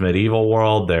 There's medieval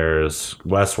world, there's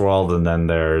Westworld, and then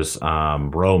there's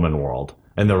Roman world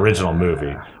in the original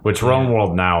movie. Which Roman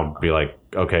world now would be like,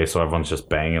 okay, so everyone's just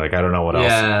banging. Like, I don't know what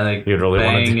else you'd really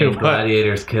want to do.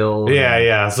 Gladiators kill.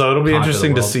 Yeah. So it'll be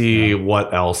interesting to see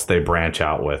what else they branch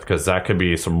out with, because that could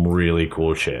be some really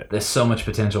cool shit. There's so much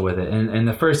potential with it, and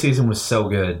the first season was so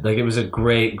good. Like, it was a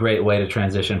great way to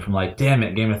transition from like, damn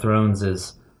it, Game of Thrones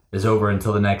is over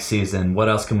until the next season. What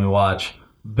else can we watch?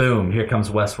 Boom, here comes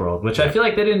Westworld, which I feel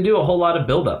like they didn't do a whole lot of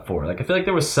build up for. Like, I feel like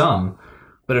there was some,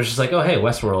 but it was just like, oh, hey,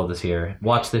 Westworld is here.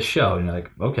 Watch this show. And you're like,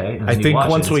 okay. And I think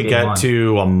once we get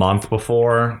to a month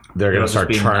before, they're going to start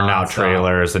churning out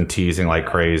trailers and teasing like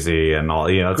crazy and all.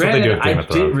 That's what they do with Game of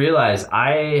Thrones. I did realize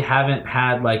I haven't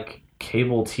had like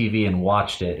cable TV and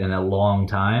watched it in a long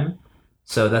time.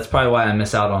 So that's probably why I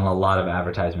miss out on a lot of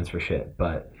advertisements for shit.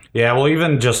 But yeah, well,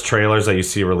 even just trailers that you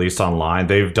see released online,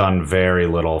 they've done very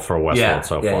little for Westworld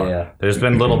so far. Yeah. There's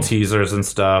been little teasers and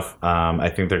stuff. I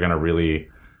think they're going to really,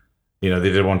 they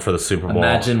did one for the Super Bowl.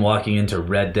 Imagine walking into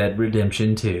Red Dead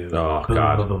Redemption 2. Oh,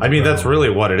 God. I mean, that's really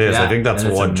what it is. I think that's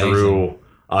what drew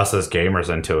us as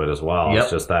gamers into it as well. Yep.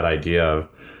 It's just that idea of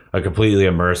a completely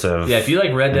immersive. Yeah, if you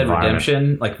like Red Dead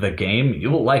Redemption, like the game,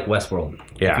 you will like Westworld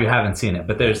if you haven't seen it.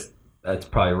 But that's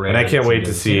probably rare. And I can't wait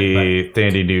to see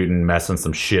Thandie Newton messing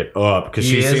some shit up, because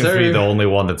she seems to be the only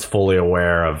one that's fully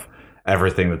aware of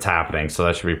everything that's happening. So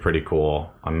that should be pretty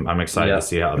cool. I'm excited to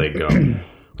see how they go.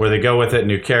 Where they go with it,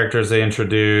 new characters they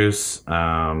introduce.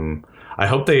 I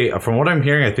hope from what I'm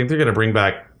hearing, I think they're going to bring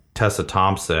back Tessa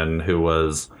Thompson, who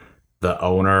was the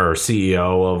owner or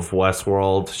CEO of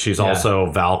Westworld. She's also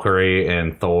Valkyrie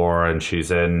in Thor, and she's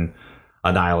in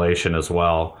Annihilation as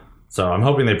well. So I'm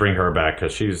hoping they bring her back,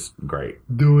 because she's great.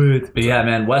 Do it. But yeah,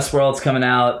 man, Westworld's coming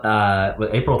out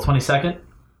April 22nd.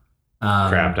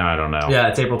 Crap, now I don't know. Yeah,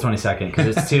 it's April 22nd,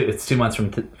 because it's 2 months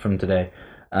from today.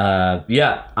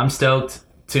 Yeah, I'm stoked.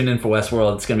 Tune in for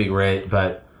Westworld. It's going to be great.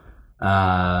 But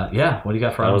what do you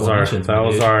got for honorable mentions? That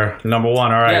was our number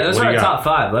 1. All right. Yeah, those are our top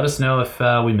 5. Let us know if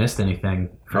we missed anything,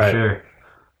 for sure.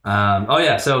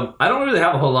 So I don't really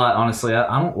have a whole lot, honestly.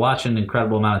 I don't watch an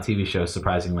incredible amount of TV shows,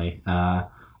 surprisingly.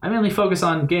 I mainly focus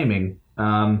on gaming.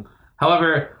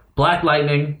 However, Black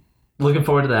Lightning, looking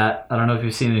forward to that. I don't know if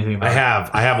you've seen anything about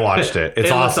it. I have watched it. It's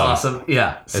awesome. Looks awesome.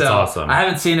 Yeah. It's awesome. I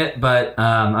haven't seen it, but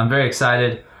I'm very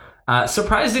excited.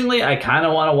 Surprisingly, I kind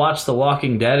of want to watch The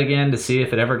Walking Dead again to see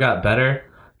if it ever got better,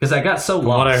 because I got so lost.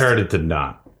 From what I heard, it did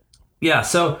not. Yeah,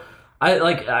 so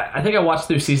I think I watched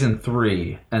through season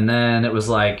 3, and then it was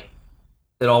like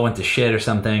it all went to shit or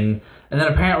something. And then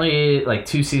apparently like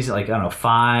 2 seasons, like I don't know,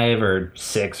 5 or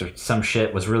 6 or some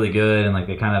shit was really good, and like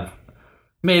they kind of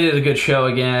made it a good show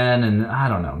again. And I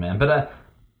don't know, man, but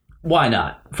why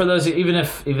not? For those, even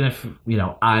if you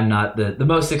know I'm not the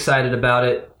most excited about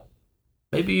it,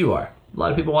 maybe you are. A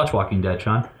lot of people watch Walking Dead,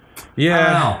 Sean. Yeah. I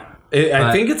don't know.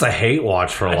 I think it's a hate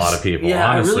watch for a lot of people. Yeah,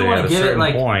 honestly, I really at a give certain it,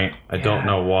 like, point, I don't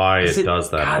know why it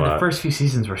does that. God, but the first few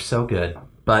seasons were so good.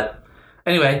 But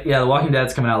anyway, yeah, The Walking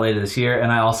Dead's coming out later this year,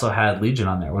 and I also had Legion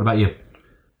on there. What about you?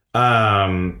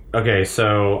 Okay,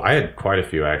 so I had quite a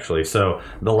few actually. So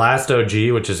The Last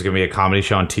OG, which is going to be a comedy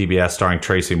show on TBS starring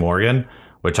Tracy Morgan,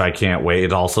 which I can't wait.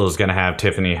 It also is going to have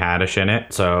Tiffany Haddish in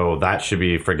it, so that should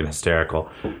be freaking hysterical.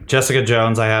 Jessica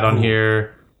Jones I had on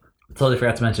here. Totally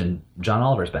forgot to mention John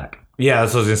Oliver's back. Yeah,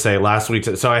 that's what I was going to say. Last week.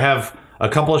 So I have a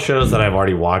couple of shows that I've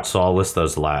already watched, so I'll list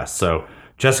those last. So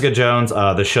Jessica Jones,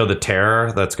 the show The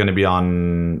Terror, that's going to be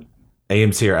on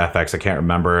AMC or FX, I can't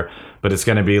remember. But it's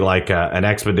going to be like an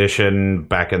expedition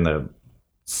back in the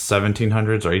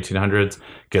 1700s or 1800s,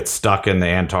 gets stuck in the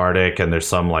Antarctic, and there's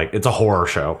some like, it's a horror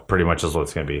show, pretty much is what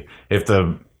it's going to be. If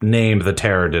the name The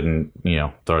Terror didn't,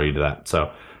 throw you to that.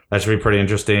 So that should be pretty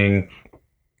interesting.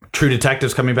 True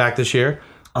Detective's coming back this year.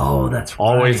 Oh, that's right.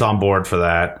 Always on board for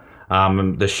that.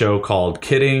 The show called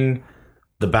Kidding,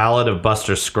 The Ballad of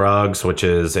Buster Scruggs, which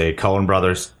is a Coen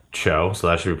Brothers show, so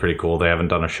that should be pretty cool. They haven't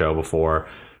done a show before.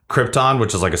 Krypton,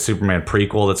 which is like a Superman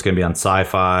prequel that's going to be on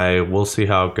Sci-Fi. We'll see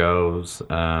how it goes.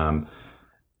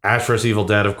 Ash vs. Evil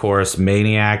Dead, of course.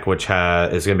 Maniac, which is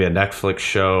going to be a Netflix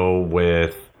show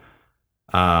with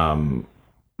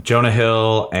Jonah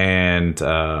Hill and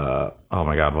oh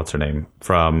my God, what's her name?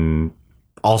 From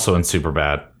also in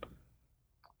Superbad,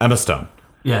 Emma Stone.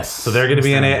 Yes. So they're going to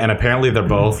be in it, and apparently they're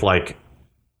both like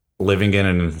living in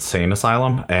an insane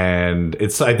asylum, and I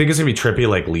think it's going to be trippy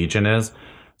like Legion is.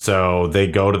 So they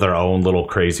go to their own little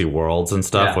crazy worlds and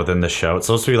stuff within the show. It's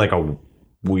supposed to be like a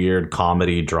weird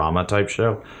comedy drama type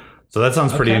show. So that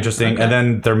sounds pretty interesting. Okay. And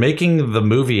then they're making the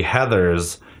movie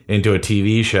Heathers into a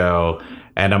TV show.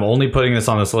 And I'm only putting this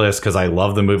on this list because I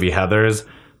love the movie Heathers.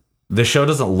 The show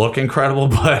doesn't look incredible,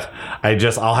 but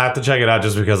I'll have to check it out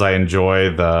just because I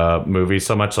enjoy the movie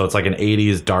so much. So it's like an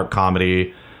 80s dark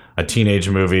comedy, a teenage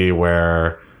movie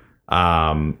where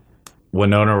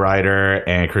Winona Ryder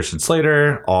and Christian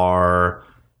Slater are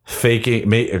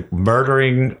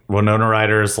murdering Winona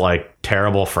Ryder's like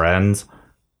terrible friends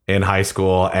in high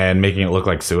school and making it look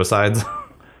like suicides.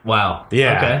 Wow.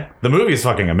 Yeah. Okay. The movie's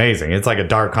fucking amazing. It's like a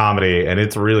dark comedy, and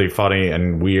it's really funny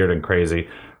and weird and crazy.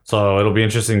 So it'll be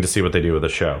interesting to see what they do with the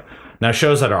show. Now,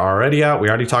 shows that are already out, we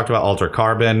already talked about Altered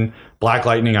Carbon. Black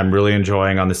Lightning, I'm really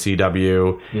enjoying on the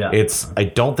CW. Yeah. It's, I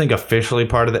don't think officially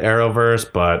part of the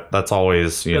Arrowverse, but that's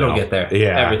always, It'll get there.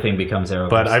 Yeah. Everything becomes Arrowverse.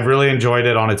 But I've really enjoyed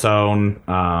it on its own.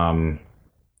 And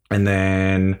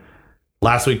then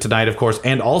Last Week Tonight, of course.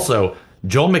 And also,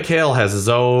 Joel McHale has his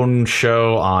own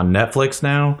show on Netflix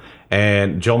now.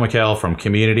 And Joel McHale from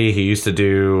Community, he used to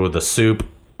do The Soup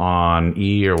on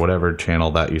E! Or whatever channel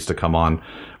that used to come on,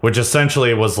 which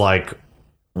essentially was like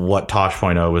what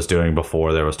Tosh.0 was doing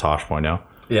before there was Tosh.0.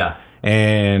 Yeah.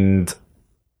 And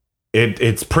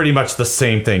it's pretty much the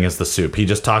same thing as The Soup. He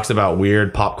just talks about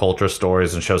weird pop culture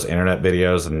stories and shows internet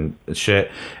videos and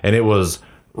shit. And it was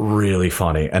really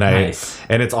funny. And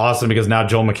and it's awesome because now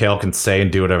Joel McHale can say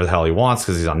and do whatever the hell he wants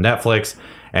because he's on Netflix.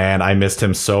 And I missed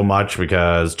him so much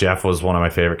because Jeff was one of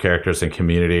my favorite characters in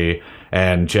Community.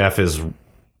 And Jeff is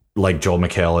like Joel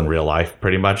McHale in real life,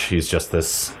 pretty much. He's just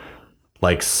this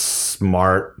like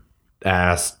smart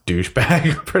ass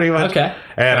douchebag, pretty much. Okay.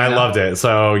 And I loved it.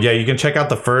 So yeah, you can check out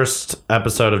the first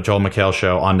episode of Joel McHale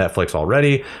Show on Netflix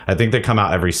already. I think they come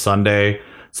out every Sunday.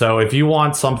 So if you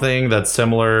want something that's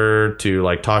similar to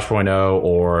like Tosh.0,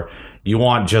 or you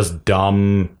want just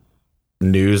dumb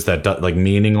news like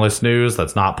meaningless news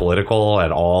that's not political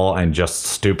at all and just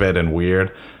stupid and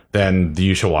weird, then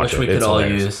you should watch it. Which we could all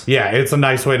use. Yeah, it's a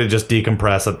nice way to just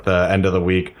decompress at the end of the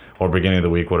week or beginning of the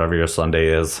week, whatever your Sunday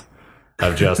is.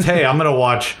 Of just, hey, I'm going to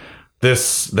watch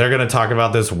this. They're going to talk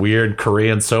about this weird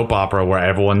Korean soap opera where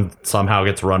everyone somehow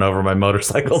gets run over by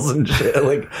motorcycles and shit.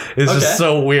 Like, it's just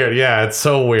so weird. Yeah, it's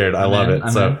so weird. I love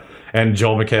it. And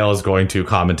Joel McHale is going to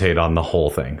commentate on the whole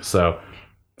thing. So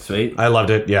sweet. I loved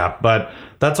it. Yeah, but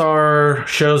that's our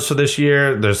shows for this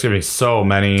year. There's going to be so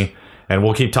many. And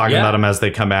we'll keep talking about them as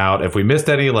they come out. If we missed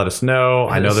any, let us know.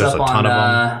 I know there's a ton of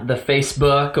them. The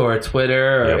Facebook or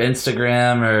Twitter or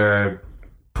Instagram or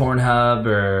Pornhub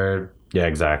or... Yeah,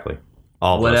 exactly.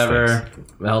 All whatever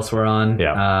else we're on.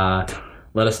 Yeah.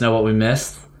 Let us know what we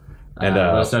missed. And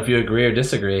let us know if you agree or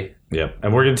disagree. Yep.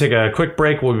 And we're going to take a quick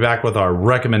break. We'll be back with our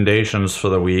recommendations for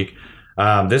the week.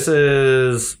 This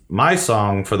is my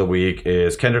song for the week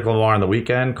is Kendrick Lamar on The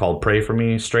Weeknd called Pray For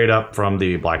Me, straight up from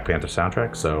the Black Panther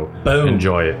soundtrack. So Boom.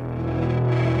 Enjoy it.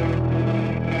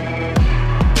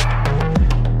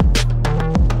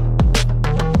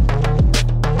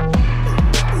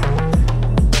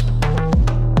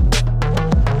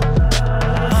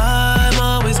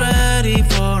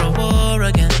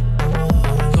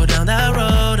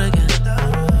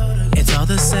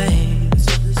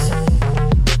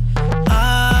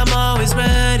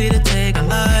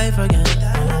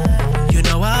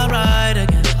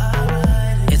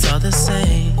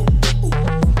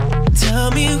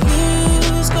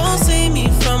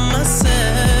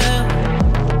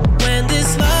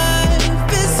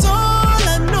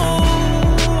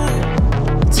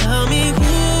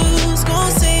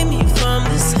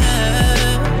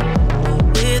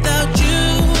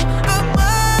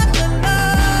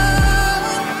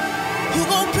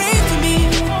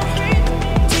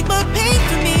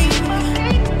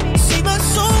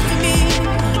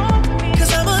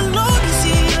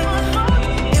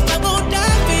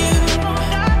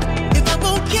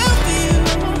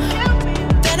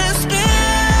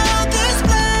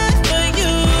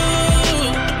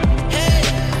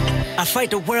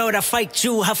 The world, I fight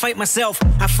you, I fight myself,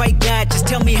 I fight God, just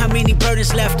tell me how many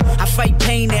burdens left. I fight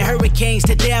pain and hurricanes,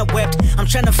 today I wept. I'm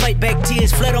trying to fight back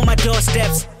tears, flood on my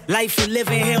doorsteps. Life and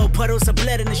living hell, puddles of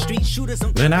blood in the street, shooters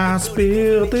on. Then I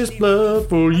spill this blood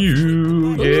for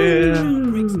you, yeah.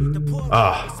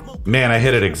 Oh, man, I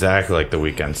hit it exactly like The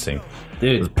Weeknd sing.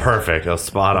 Dude. It was perfect, it was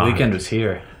spot on. The Weeknd was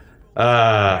here.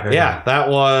 Yeah, that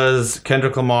was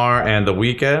Kendrick Lamar and The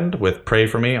Weeknd with Pray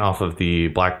For Me off of the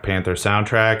Black Panther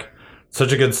soundtrack.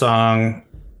 Such a good song.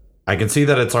 I can see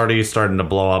that it's already starting to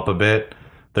blow up a bit.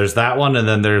 There's that one, and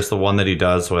then there's the one that he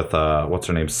does with, what's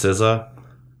her name, SZA,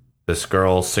 this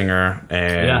girl singer,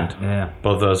 and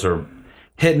both those are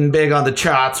hitting big on the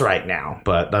charts right now,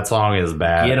 but that song is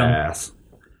badass.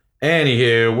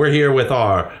 Anywho, we're here with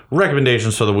our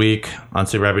recommendations for the week on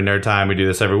Super Happy Nerd Time. We do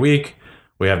this every week.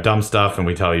 We have dumb stuff, and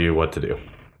we tell you what to do.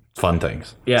 Fun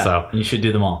things. Yeah, so you should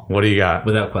do them all. What do you got?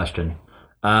 Without question.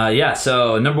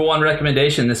 So number one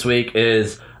recommendation this week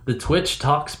is the Twitch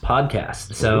Talks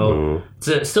podcast. So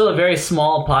it's still a very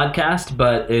small podcast,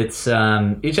 but it's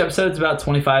each episode's about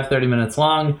 25-30 minutes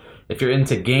long. If you're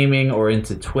into gaming or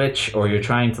into Twitch, or you're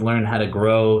trying to learn how to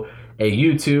grow a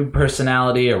YouTube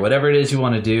personality or whatever it is you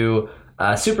want to do,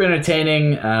 super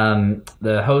entertaining.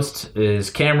 The host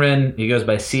is Cameron. He goes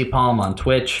by CPalm on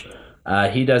Twitch.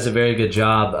 He does a very good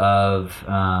job of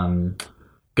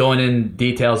going in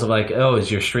details of like, oh, is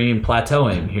your stream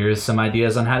plateauing? Here's some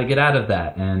ideas on how to get out of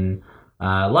that. And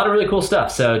a lot of really cool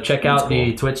stuff. So check out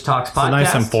the Twitch Talks podcast.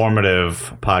 It's a nice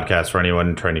informative podcast for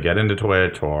anyone trying to get into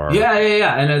Twitch or...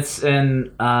 Yeah. And it's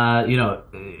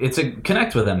a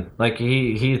connect with him. Like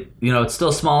he it's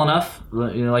still small enough,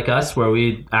 like us, where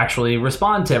we actually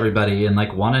respond to everybody and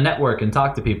like want to network and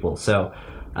talk to people. So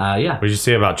we should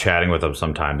see about chatting with him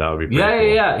sometime. That would be pretty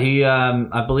cool. Yeah. He,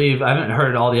 I believe, I haven't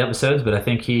heard all the episodes, but I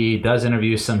think he does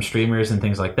interview some streamers and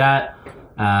things like that.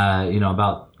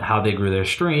 About how they grew their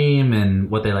stream and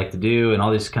what they like to do and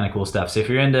all this kind of cool stuff. So if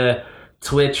you're into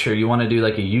Twitch or you want to do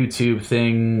like a YouTube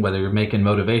thing, whether you're making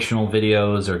motivational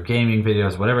videos or gaming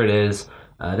videos, whatever it is,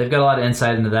 they've got a lot of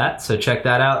insight into that. So check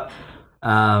that out.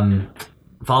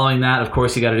 Following that, of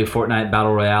course, you got to do Fortnite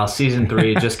Battle Royale. Season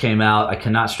 3 just came out. I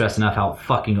cannot stress enough how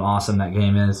fucking awesome that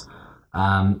game is.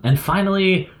 And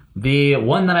finally, the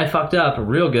one that I fucked up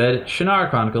real good, Shannara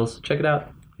Chronicles. Check it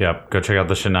out. Yep, go check out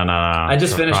the Shannara. I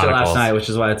just finished Chronicles. It last night, which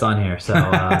is why it's on here. So,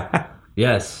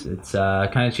 yes, it's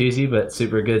kind of cheesy, but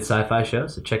super good sci-fi show.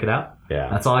 So check it out. Yeah,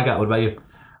 that's all I got. What about you?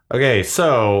 Okay,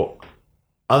 so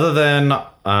other than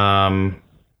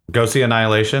go see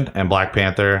Annihilation and Black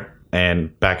Panther.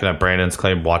 And backing up Brandon's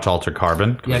claim, watch Altered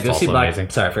Carbon. Yeah, go see Black Panther.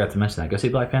 Sorry, I forgot to mention that. Go see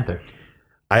Black Panther.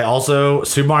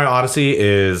 Super Mario Odyssey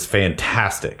is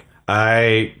fantastic.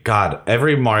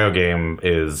 Every Mario game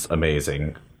is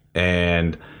amazing.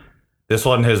 And this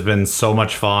one has been so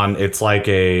much fun. It's like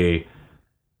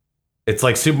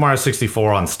Super Mario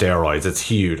 64 on steroids. It's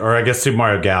huge. Or I guess Super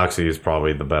Mario Galaxy is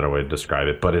probably the better way to describe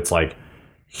it. But it's like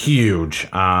huge.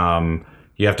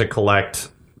 You have to collect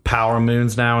power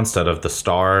moons now instead of the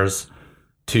stars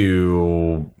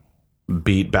to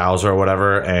beat Bowser or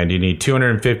whatever, and you need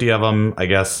 250 of them, I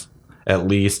guess, at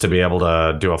least, to be able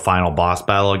to do a final boss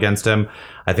battle against him.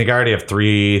 I think I already have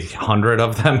 300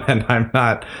 of them, and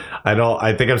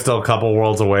I think I'm still a couple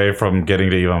worlds away from getting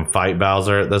to even fight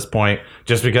Bowser at this point,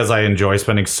 just because I enjoy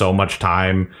spending so much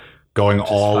time going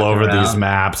all over around. these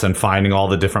maps and finding all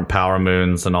the different power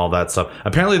moons and all that stuff.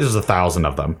 Apparently there's 1,000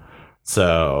 of them.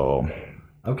 So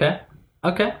Okay.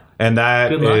 and that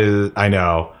Good luck. is, I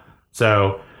know.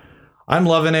 So I'm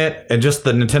loving it. And just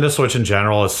the Nintendo Switch in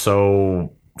general is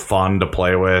so fun to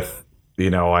play with. You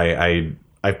know,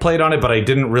 I've played on it, but I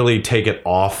didn't really take it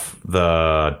off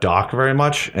the dock very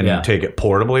much and take it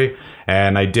portably.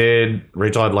 And I did.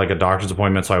 Rachel had like a doctor's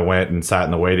appointment, so I went and sat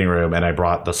in the waiting room, and I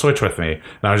brought the Switch with me.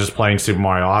 And I was just playing Super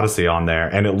Mario Odyssey on there,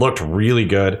 and it looked really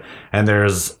good. And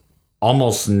there's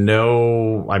almost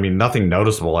nothing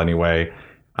noticeable anyway,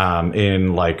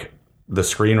 in like the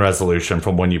screen resolution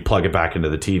from when you plug it back into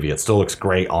the TV. It still looks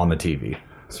great on the TV.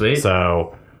 Sweet.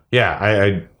 So yeah,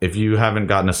 I if you haven't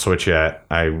gotten a Switch yet,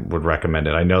 I would recommend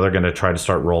it. I know they're going to try to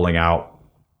start rolling out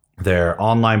their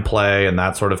online play and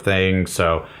that sort of thing.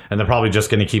 So, and they're probably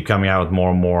just going to keep coming out with more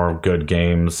and more good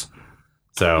games.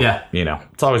 So, you know,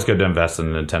 it's always good to invest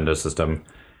in the Nintendo system.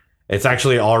 It's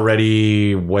actually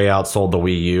already way outsold the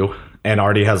Wii U and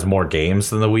already has more games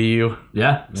than the Wii U.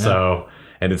 Yeah. So,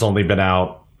 and it's only been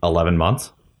out 11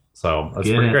 months. So that's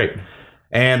pretty great.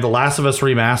 And The Last of Us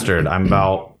Remastered, I'm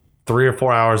about 3 or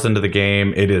 4 hours into the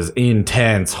game. It is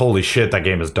intense. Holy shit, that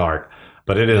game is dark.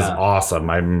 But it is awesome.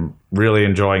 I'm really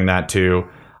enjoying that too.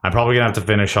 I'm probably going to have to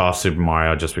finish off Super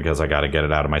Mario just because I got to get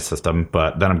it out of my system.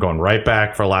 But then I'm going right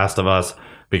back for Last of Us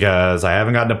because I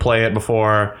haven't gotten to play it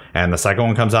before. And the second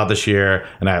one comes out this year.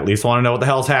 And I at least want to know what the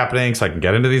hell's happening so I can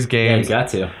get into these games. Yeah, you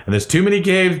got to. And there's too many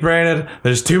games, Brandon.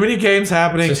 There's too many games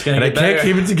happening. And I can't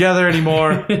keep it together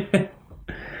anymore.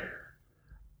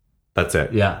 That's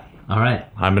it. Yeah. All right.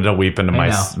 I'm going to weep into my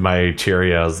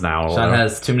Cheerios now. Sean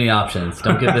has too many options.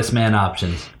 Don't give this man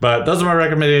options. But those are my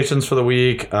recommendations for the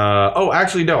week.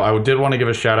 Actually, no. I did want to give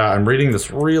a shout out. I'm reading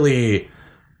this really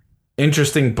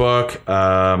interesting book.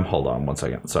 Hold on one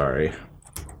second. Sorry.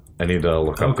 I need to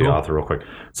look up the author real quick.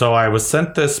 So I was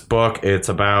sent this book. It's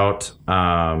about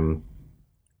Donald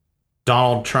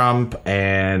Trump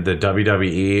and the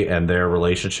WWE and their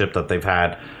relationship that they've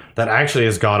had that actually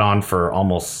has gone on for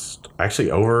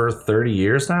actually over 30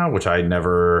 years now, which I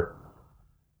never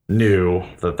knew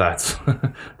that's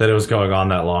that it was going on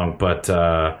that long. But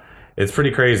it's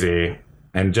pretty crazy.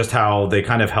 And just how they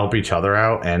kind of help each other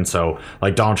out. And so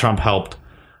like Donald Trump helped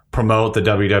promote the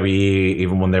WWE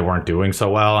even when they weren't doing so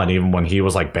well. And even when he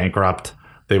was like bankrupt,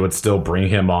 they would still bring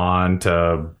him on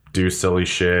to do silly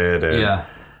shit. And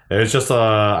it was just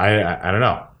I don't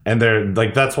know. And they're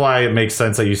like, that's why it makes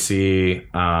sense that you see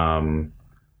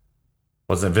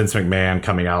wasn't Vince McMahon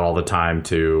coming out all the time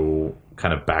to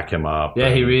kind of back him up. Yeah,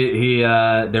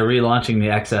 they're relaunching the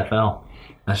XFL.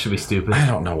 That should be stupid. I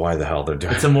don't know why the hell they're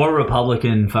doing it. It's a more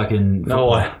Republican fucking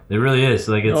football. No, it really is.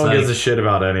 Like, it's no one gives a shit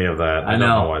about any of that. I don't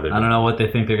know why they're doing it. I don't know what they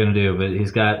think they're going to do, but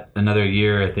he's got another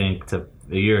year, I think, a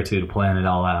year or two to plan it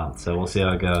all out. So we'll see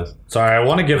how it goes. Sorry, I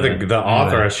want to give the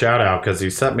author a shout out because he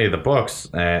sent me the book,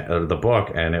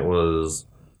 and it was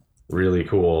really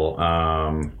cool.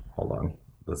 Hold on.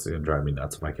 This is going to drive me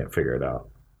nuts if I can't figure it out.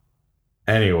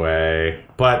 Anyway,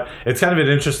 but it's kind of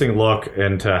an interesting look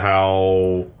into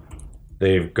how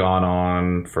they've gone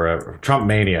on forever. Trump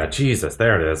Mania. Jesus,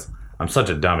 there it is. I'm such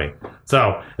a dummy.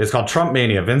 So it's called Trump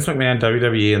Mania. Vince McMahon,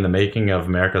 WWE, and the making of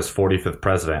America's 45th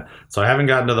president. So I haven't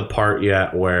gotten to the part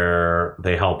yet where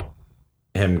they help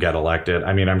him get elected.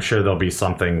 I mean, I'm sure there'll be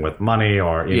something with money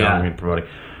or, you know what I mean, promoting.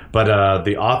 But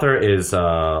the author is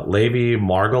Levi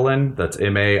Margolin. That's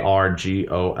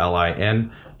Margolin.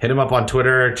 Hit him up on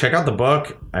Twitter. Check out the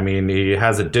book. I mean, he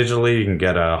has it digitally. You can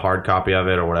get a hard copy of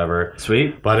it or whatever.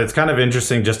 Sweet. But it's kind of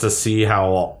interesting just to see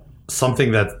how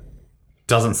something that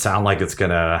doesn't sound like it's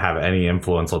going to have any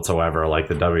influence whatsoever, like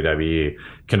the WWE,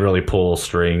 can really pull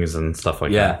strings and stuff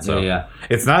like that. So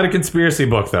it's not a conspiracy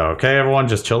book, though. Okay, everyone,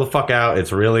 just chill the fuck out.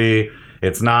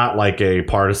 It's not like a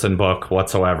partisan book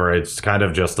whatsoever. It's kind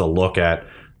of just a look at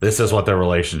this is what their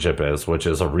relationship is, which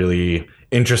is a really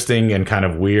interesting and kind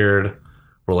of weird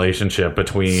relationship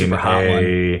between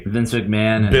a Vince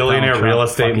McMahon, and billionaire real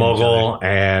estate mogul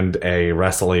and a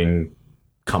wrestling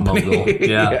company.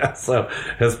 Yeah. So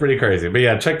it's pretty crazy. But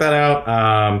yeah, check that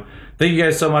out. Thank you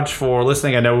guys so much for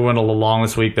listening. I know we went a little long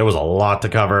this week. There was a lot to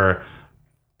cover.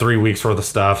 3 weeks worth of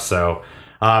stuff. So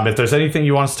if there's anything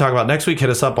you want us to talk about next week, hit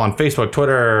us up on Facebook,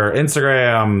 Twitter,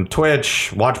 Instagram,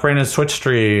 Twitch. Watch Brandon's Twitch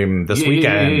stream this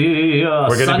weekend. We're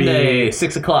gonna Sunday,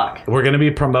 6 o'clock. We're going to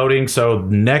be promoting. So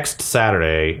next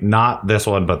Saturday, not this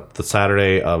one, but the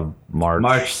Saturday of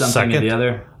March something 2nd. Or the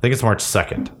other. I think it's March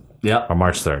 2nd. Yep. Or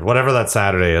March 3rd. Whatever that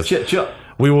Saturday is. Chill.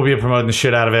 We will be promoting the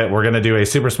shit out of it. We're going to do a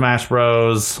Super Smash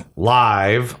Bros.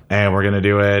 Live, and we're going to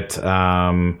do it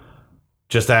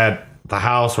just at the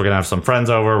house. We're going to have some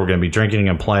friends over. We're going to be drinking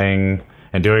and playing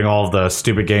and doing all of the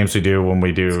stupid games we do when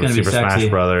we do Super Smash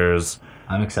Brothers.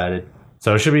 I'm excited.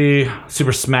 So it should be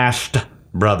Super Smashed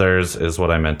Brothers is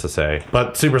what I meant to say.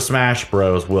 But Super Smash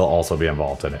Bros. Will also be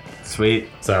involved in it. Sweet.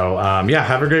 So, yeah,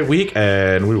 have a great week,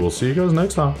 and we will see you guys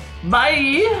next time.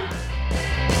 Bye!